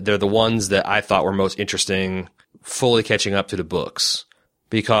 and they're the ones that I thought were most interesting, fully catching up to the books.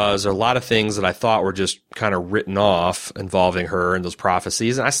 Because there are a lot of things that I thought were just kind of written off involving her and those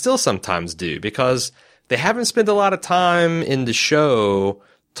prophecies, and I still sometimes do, because they haven't spent a lot of time in the show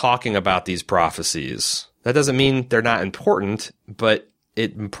talking about these prophecies. That doesn't mean they're not important, but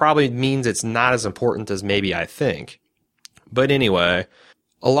it probably means it's not as important as maybe I think. But anyway,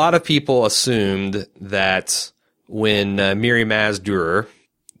 a lot of people assumed that when Mirri Maz Duur,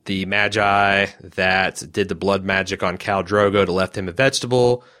 the Magi that did the blood magic on Khal Drogo to left him a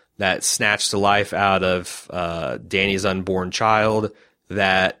vegetable, that snatched the life out of Dany's unborn child,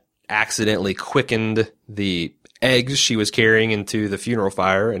 that accidentally quickened the eggs she was carrying into the funeral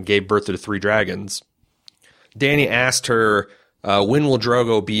fire and gave birth to the 3 dragons. Dany asked her, when will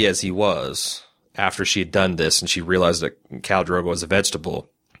Drogo be as he was? After she had done this and she realized that Khal Drogo was a vegetable.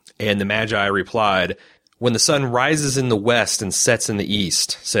 And the Magi replied, when the sun rises in the west and sets in the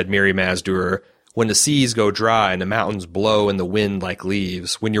east, said Mirri Maz Duur, when the seas go dry and the mountains blow in the wind like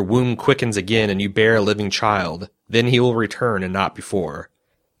leaves, when your womb quickens again and you bear a living child, then he will return and not before.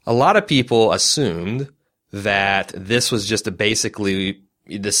 A lot of people assumed that this was just basically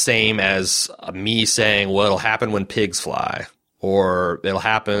the same as me saying, well, it'll happen when pigs fly, or it'll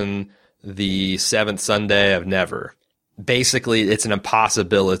happen the 7th Sunday of Never. Basically, it's an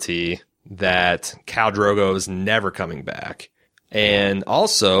impossibility that Khal Drogo is never coming back. And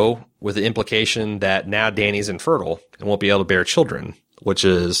also with the implication that now Dany's infertile and won't be able to bear children, which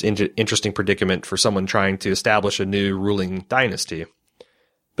is an interesting predicament for someone trying to establish a new ruling dynasty.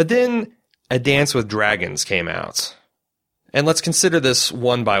 But then A Dance with Dragons came out. And let's consider this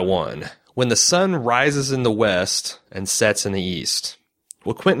one by one. when the sun rises in the west and sets in the east.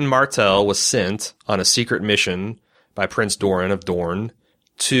 Well, Quentin Martell was sent on a secret mission by Prince Doran of Dorne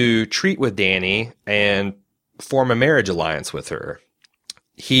to treat with Dany and form a marriage alliance with her.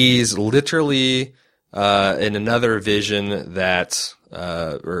 He's literally in another vision that,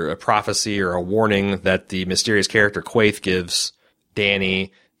 or a prophecy or a warning that the mysterious character Quaithe gives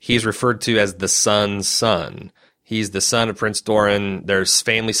Dany. He's referred to as the Sun's son. He's the son of Prince Doran. Their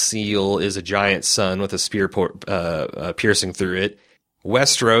family seal is a giant sun with a spear piercing through it.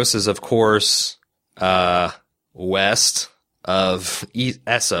 Westeros is, of course, west of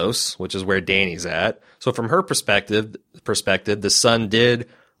Essos, which is where Dany's at. So from her perspective, the sun did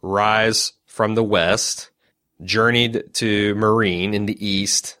rise from the west, journeyed to Meereen in the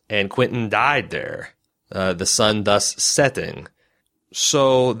east, and Quentin died there, the sun thus setting.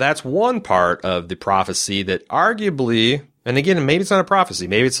 So that's one part of the prophecy that arguably, and again, maybe it's not a prophecy,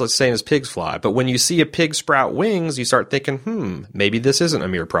 maybe it's like saying as pigs fly, but when you see a pig sprout wings, you start thinking, maybe this isn't a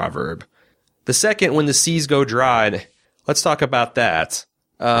mere proverb. The second, when the seas go dry, let's talk about that.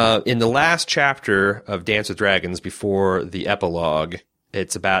 In the last chapter of Dance with Dragons, before the epilogue,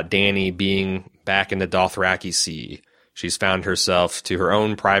 it's about Dany being back in the Dothraki Sea. She's found herself to her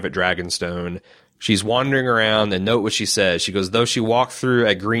own private dragonstone. She's wandering around, and note what she says. She goes, though she walked through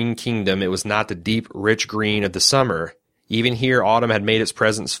a green kingdom, it was not the deep, rich green of the summer. Even here, autumn had made its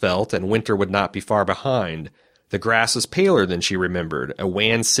presence felt, and winter would not be far behind. The grass was paler than she remembered, a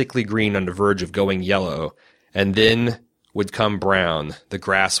wan, sickly green on the verge of going yellow. And then would come brown. The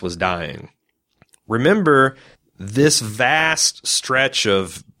grass was dying. Remember, this vast stretch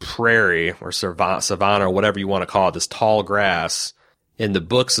of prairie, or savanna, or whatever you want to call it, this tall grass, in the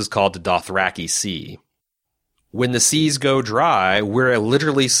books is called the Dothraki Sea. When the seas go dry, we're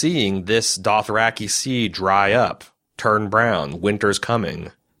literally seeing this Dothraki Sea dry up, turn brown, winter's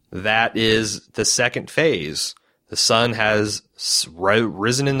coming. That is the second phase. The sun has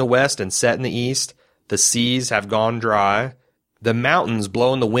risen in the west and set in the east. The seas have gone dry. The mountains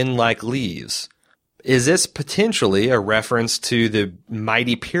blow in the wind like leaves. Is this potentially a reference to the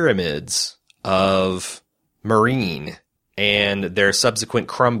mighty pyramids of Meereen and their subsequent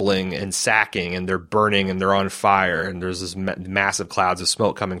crumbling and sacking, and they're burning and they're on fire, and there's this massive clouds of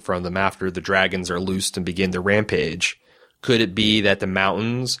smoke coming from them after the dragons are loosed and begin their rampage? Could it be that the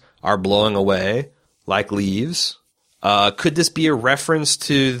mountains are blowing away like leaves? Could this be a reference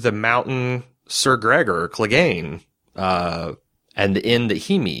to the mountain Sir Gregor Clegane and the inn that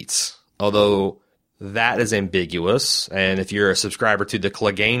he meets? Although that is ambiguous, and if you're a subscriber to the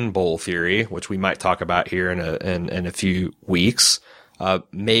Clegane Bowl theory, which we might talk about here in a few weeks,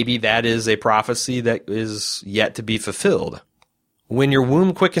 maybe that is a prophecy that is yet to be fulfilled. When your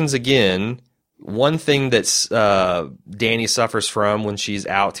womb quickens again, one thing that Dany suffers from when she's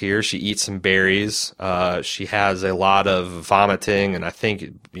out here, she eats some berries. She has a lot of vomiting and I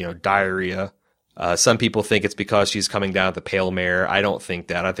think, diarrhea. Some people think it's because she's coming down with the pale mare. I don't think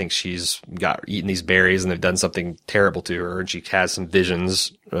that. I think she's eaten these berries and they've done something terrible to her, and she has some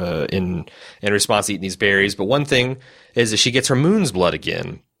visions in response to eating these berries. But one thing is that she gets her moon's blood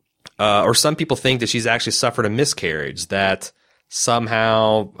again. Or some people think that she's actually suffered a miscarriage, that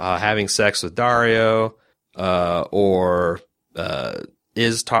somehow having sex with Daario I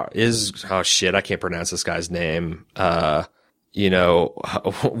can't pronounce this guy's name. What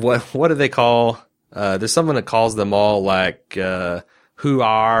do they call? There's someone that calls them all like Huar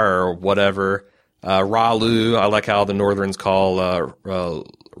or whatever. Ralu. I like how the Northerns call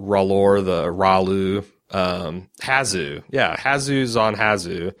R'hllor the Ralu. Hazu. Yeah, Hazu's on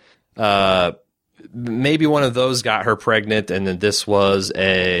Hazu. Maybe one of those got her pregnant, and then this was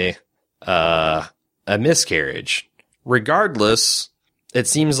a miscarriage. Regardless, it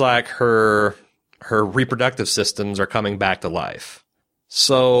seems like her reproductive systems are coming back to life.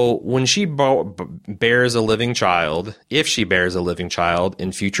 So when she bears a living child, if she bears a living child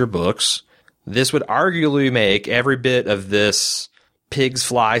in future books, this would arguably make every bit of this pigs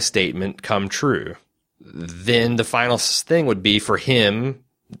fly statement come true. Then the final thing would be for him,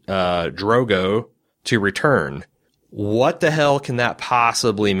 Drogo, to return. What the hell can that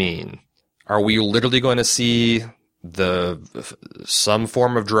possibly mean? Are we literally going to see some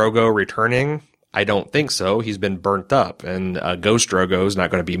form of Drogo returning? I don't think so. He's been burnt up, and Ghost Drogo is not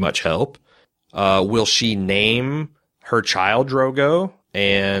going to be much help. Will she name her child Drogo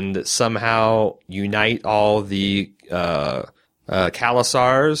and somehow unite all the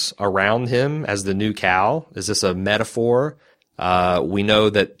Khalasars around him as the new Khal? Is this a metaphor? We know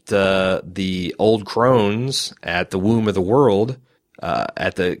that the old crones at the womb of the world,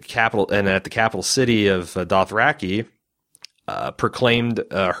 at the capital city of Dothraki, proclaimed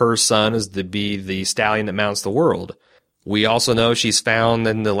her son as to be the stallion that mounts the world. We also know she's found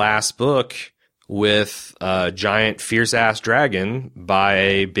in the last book with a giant fierce-ass dragon by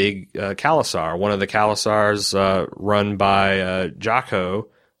a big Khalasar, one of the Khalasars run by Jocko,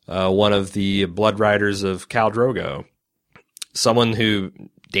 one of the blood riders of Khal Drogo, someone who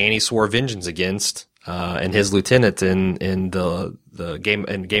Dany swore vengeance against, and his lieutenant in the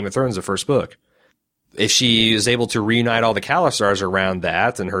Game of Thrones, the first book. If she is able to reunite all the Khalasars around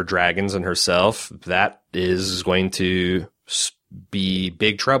that and her dragons and herself, that is going to be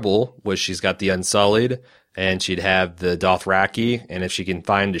big trouble. Was she's got the Unsullied, and she'd have the Dothraki, and if she can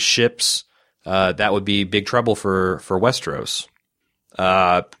find the ships, that would be big trouble for Westeros.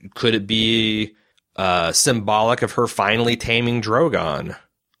 Could it be symbolic of her finally taming Drogon?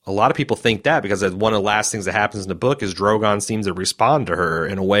 A lot of people think that, because one of the last things that happens in the book is Drogon seems to respond to her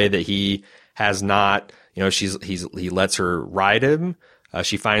in a way that he has not. You know, he lets her ride him.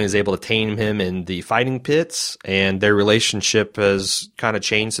 She finally is able to tame him in the fighting pits, and their relationship has kind of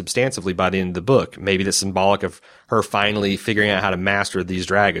changed substantively by the end of the book. Maybe that's symbolic of her finally figuring out how to master these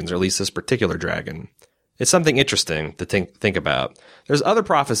dragons, or at least this particular dragon. It's something interesting to think about. There's other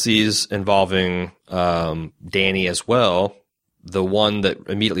prophecies involving Dany as well. The one that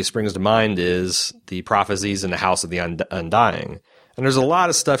immediately springs to mind is the prophecies in the House of the Undying. And there's a lot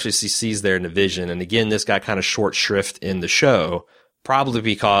of stuff she sees there in the vision. And again, this got kind of short shrift in the show, probably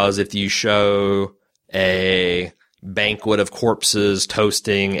because if you show a banquet of corpses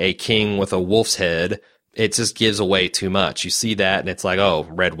toasting a king with a wolf's head, it just gives away too much. You see that and it's like, oh,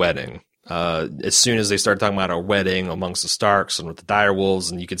 red wedding. As soon as they start talking about a wedding amongst the Starks and with the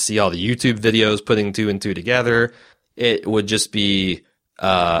direwolves, and you could see all the YouTube videos putting two and two together, it would just be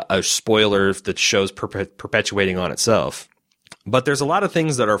a spoiler that show's perpetuating on itself. But there's a lot of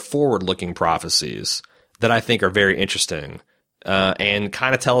things that are forward-looking prophecies that I think are very interesting, and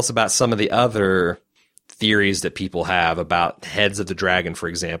kind of tell us about some of the other theories that people have about heads of the dragon, for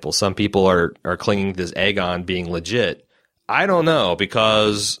example. Some people are clinging to this Aegon being legit. I don't know,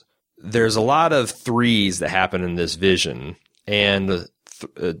 because there's a lot of threes that happen in this vision, and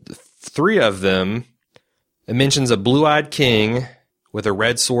three of them, it mentions a blue-eyed king with a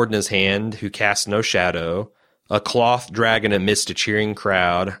red sword in his hand who casts no shadow, a cloth dragon amidst a cheering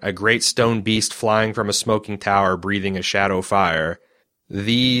crowd, a great stone beast flying from a smoking tower breathing a shadow fire.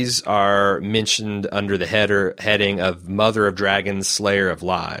 These are mentioned under the heading of Mother of Dragons, Slayer of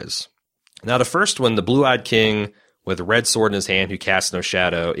Lies. Now, the first one, the blue-eyed king with a red sword in his hand who casts no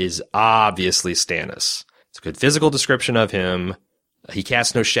shadow, is obviously Stannis. It's a good physical description of him. He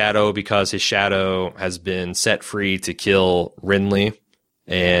casts no shadow because his shadow has been set free to kill Renly.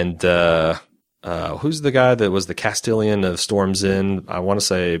 And who's the guy that was the Castellan of Storm's End? I want to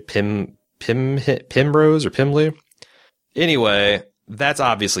say Primrose or Pimley. Anyway, that's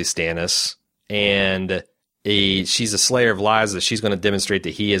obviously Stannis. And she's a Slayer of Lies, that she's going to demonstrate that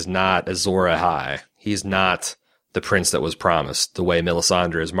he is not Azor Ahai. He's not the prince that was promised, the way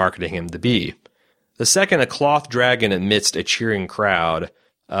Melisandre is marketing him to be. The second, a cloth dragon amidst a cheering crowd.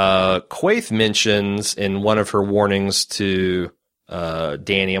 Quaithe mentions in one of her warnings to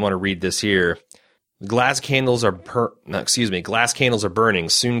Dany, I'm going to read this here. Glass candles are burning.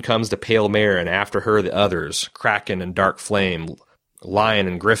 Soon comes the pale mare, and after her the others, Kraken and Dark Flame, Lion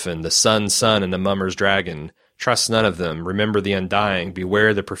and Griffin, the Sun, and the Mummer's Dragon. Trust none of them. Remember the Undying.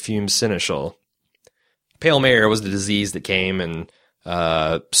 Beware the perfumed Seneschal. Pale mare was the disease that came and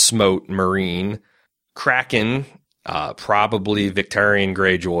smote Meereen. Kraken, probably Victorian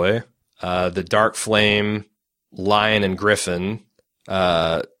Greyjoy. The Dark Flame, Lion and Griffin.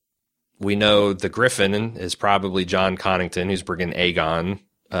 We know the Griffin is probably Jon Connington, who's bringing Aegon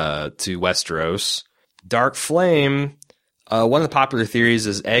to Westeros. Dark Flame, one of the popular theories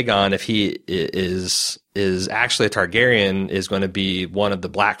is Aegon, if he is actually a Targaryen, is going to be one of the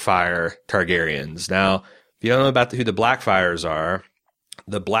Blackfyre Targaryens. Now, if you don't know about who the Blackfyres are,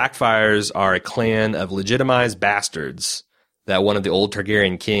 the Blackfyres are a clan of legitimized bastards that one of the old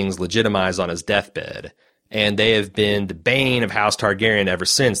Targaryen kings legitimized on his deathbed. And they have been the bane of House Targaryen ever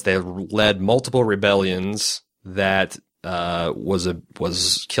since. They have led multiple rebellions that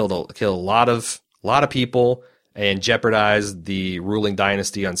killed a lot of people and jeopardized the ruling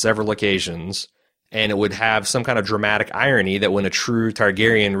dynasty on several occasions. And it would have some kind of dramatic irony that when a true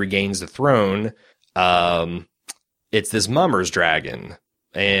Targaryen regains the throne, it's this Mummer's dragon.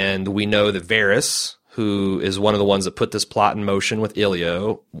 And we know that Varys, who is one of the ones that put this plot in motion with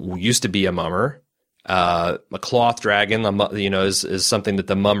Ilio, used to be a Mummer. A cloth dragon, is something that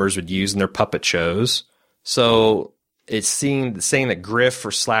the Mummers would use in their puppet shows. So it's saying that Griff /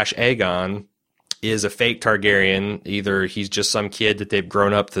 Aegon is a fake Targaryen. Either he's just some kid that they've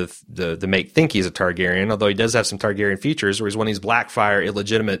grown up to make think he's a Targaryen, although he does have some Targaryen features, where he's one of these Blackfyre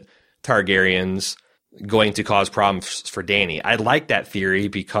illegitimate Targaryens going to cause problems for Dany. I like that theory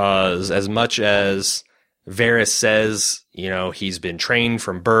because as much as Varys says, he's been trained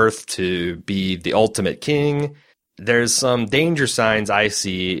from birth to be the ultimate king, there's some danger signs I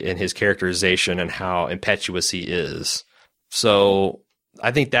see in his characterization and how impetuous he is. So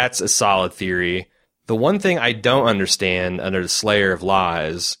I think that's a solid theory. The one thing I don't understand under the Slayer of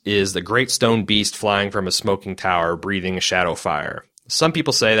Lies is the great stone beast flying from a smoking tower, breathing a shadow fire. Some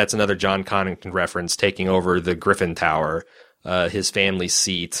people say that's another John Connington reference, taking over the Griffin Tower, his family's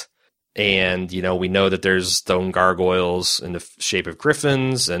seat. And, we know that there's stone gargoyles in the shape of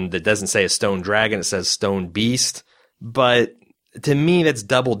griffins, and it doesn't say a stone dragon, it says stone beast. But to me, that's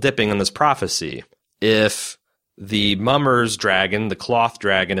double dipping on this prophecy. If the Mummer's dragon, the cloth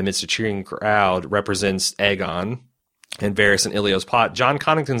dragon amidst a cheering crowd, represents Aegon and Varys and Ilio's plot, John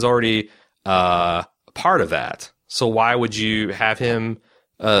Connington's already part of that. So why would you have him?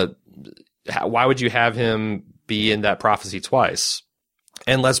 Why would you have him be in that prophecy twice?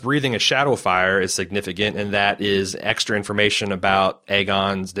 Unless breathing a shadow fire is significant, and that is extra information about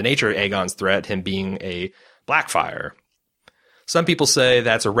the nature of Aegon's threat, him being a Blackfyre. Some people say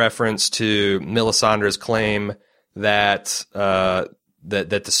that's a reference to Melisandre's claim that that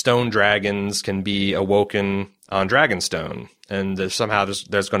the stone dragons can be awoken on Dragonstone, and there's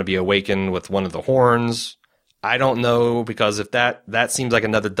going to be awakened with one of the horns. I don't know, because if that seems like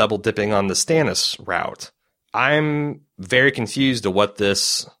another double dipping on the Stannis route. I'm very confused of what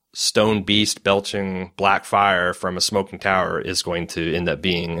this stone beast belching black fire from a smoking tower is going to end up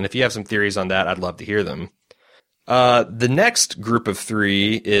being. And if you have some theories on that, I'd love to hear them. The next group of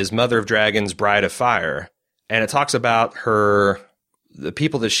three is Mother of Dragons, Bride of Fire. And it talks about the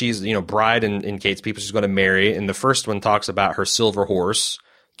people that she's, bride indicates people she's going to marry. And the first one talks about her silver horse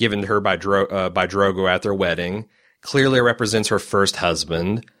given to her by Drogo at their wedding. Clearly represents her first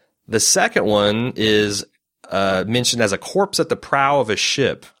husband. The second one is mentioned as a corpse at the prow of a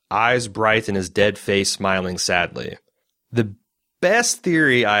ship, eyes bright and his dead face smiling sadly. The best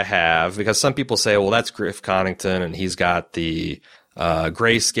theory I have, because some people say, well, that's Griff Connington and he's got the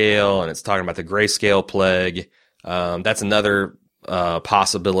grayscale and it's talking about the grayscale plague. That's another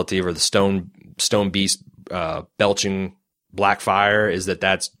possibility where the stone beast belching black fire is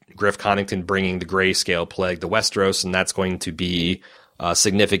that's Griff Connington bringing the grayscale plague to Westeros, and that's going to be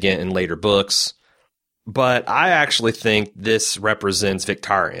significant in later books. But I actually think this represents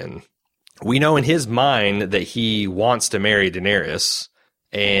Victarion. We know in his mind that he wants to marry Daenerys,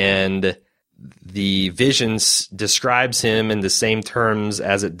 and the vision describes him in the same terms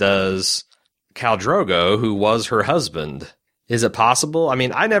as it does Khal Drogo, who was her husband. Is it possible? I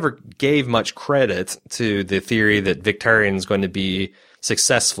mean, I never gave much credit to the theory that Victarion is going to be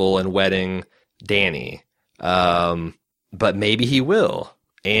successful in wedding Dany. But maybe he will.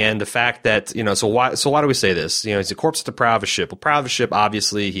 And the fact that, so why do we say this? He's a corpse at the prow of a ship. Well, prow of a ship,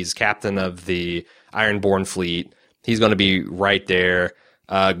 obviously, he's captain of the Ironborn fleet. He's going to be right there.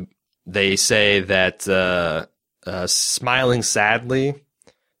 They say that smiling sadly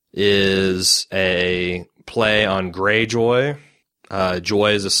is a play on Greyjoy.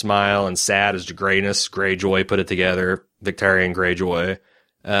 Joy is a smile and sad is the grayness. Greyjoy put it together. Victarion Greyjoy.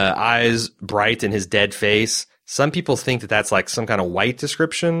 Eyes bright in his dead face. Some people think that that's like some kind of white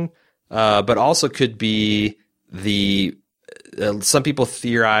description, but also could be some people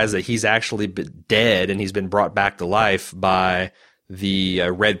theorize that he's actually been dead and he's been brought back to life by the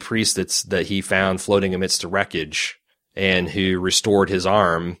red priest that he found floating amidst the wreckage and who restored his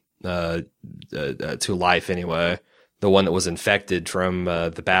arm to life anyway. The one that was infected from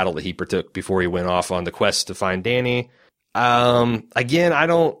the battle that he partook before he went off on the quest to find Dany. Again, I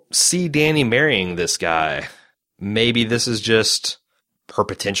don't see Dany marrying this guy. Maybe this is just her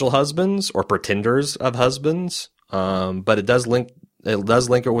potential husbands or pretenders of husbands. But it does link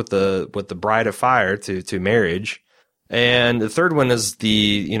her with the Bride of Fire to marriage. And the third one is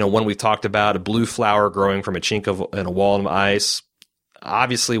the one we talked about, a blue flower growing from a chink in a wall of ice.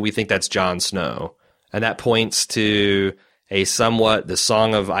 Obviously, we think that's Jon Snow, and that points to the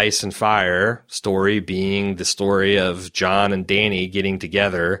Song of Ice and Fire story being the story of Jon and Dany getting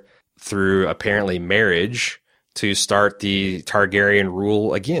together through apparently marriage to start the Targaryen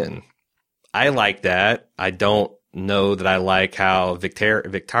rule again. I like that. I don't know that I like how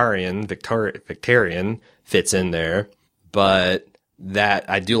Victarion fits in there, but that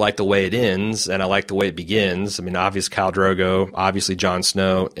I do like the way it ends, and I like the way it begins. I mean, obviously Khal Drogo, obviously Jon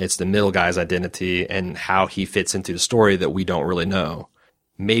Snow. It's the middle guy's identity and how he fits into the story that we don't really know.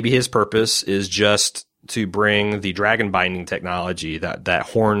 maybe his purpose is just to bring the dragon binding technology, that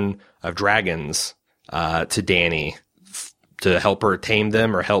horn of dragons, to Dany, to help her tame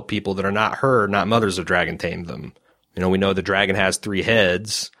them or help people that are not her, not mothers of dragon, tame them. You know, we know the dragon has 3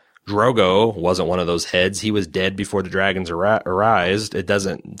 heads. Drogo wasn't one of those heads. He was dead before the dragons arised. It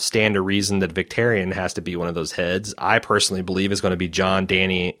doesn't stand to reason that Victarion has to be one of those heads. I personally believe it's going to be Jon,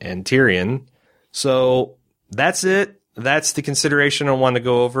 Dany, and Tyrion. So that's it. That's the consideration I wanted to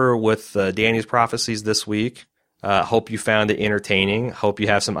go over with Dany's prophecies this week. Hope you found it entertaining. Hope you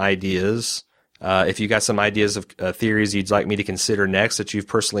have some ideas. If you got some ideas of theories you'd like me to consider next that you've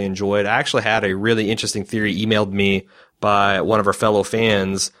personally enjoyed. I actually had a really interesting theory emailed me by one of our fellow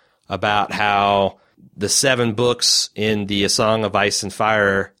fans about how the 7 books in the A Song of Ice and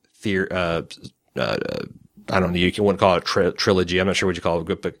Fire theory, I don't know, you wouldn't call it trilogy. I'm not sure what you call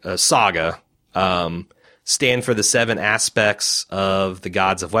it, but saga, stand for the 7 aspects of the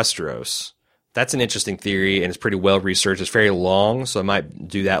gods of Westeros. That's an interesting theory, and it's pretty well researched. It's very long, so I might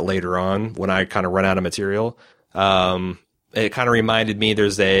do that later on when I kind of run out of material. It kind of reminded me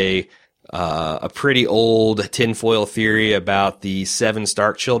there's a pretty old tinfoil theory about the 7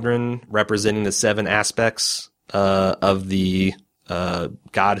 Stark children representing the 7 aspects of the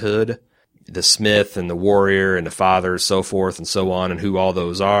godhood, the smith and the warrior and the father, so forth and so on, and who all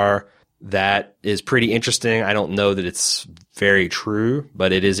those are. That is pretty interesting. I don't know that it's very true,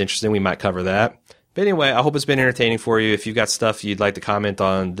 but it is interesting. We might cover that. But anyway, I hope it's been entertaining for you. If you've got stuff you'd like to comment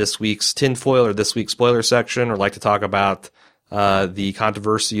on this week's tinfoil or this week's spoiler section, or like to talk about the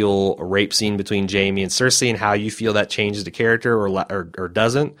controversial rape scene between Jaime and Cersei and how you feel that changes the character or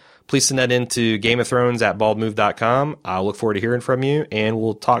doesn't, please send that in to GameOfThrones@baldmove.com. I'll look forward to hearing from you, and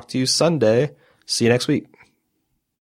we'll talk to you Sunday. See you next week.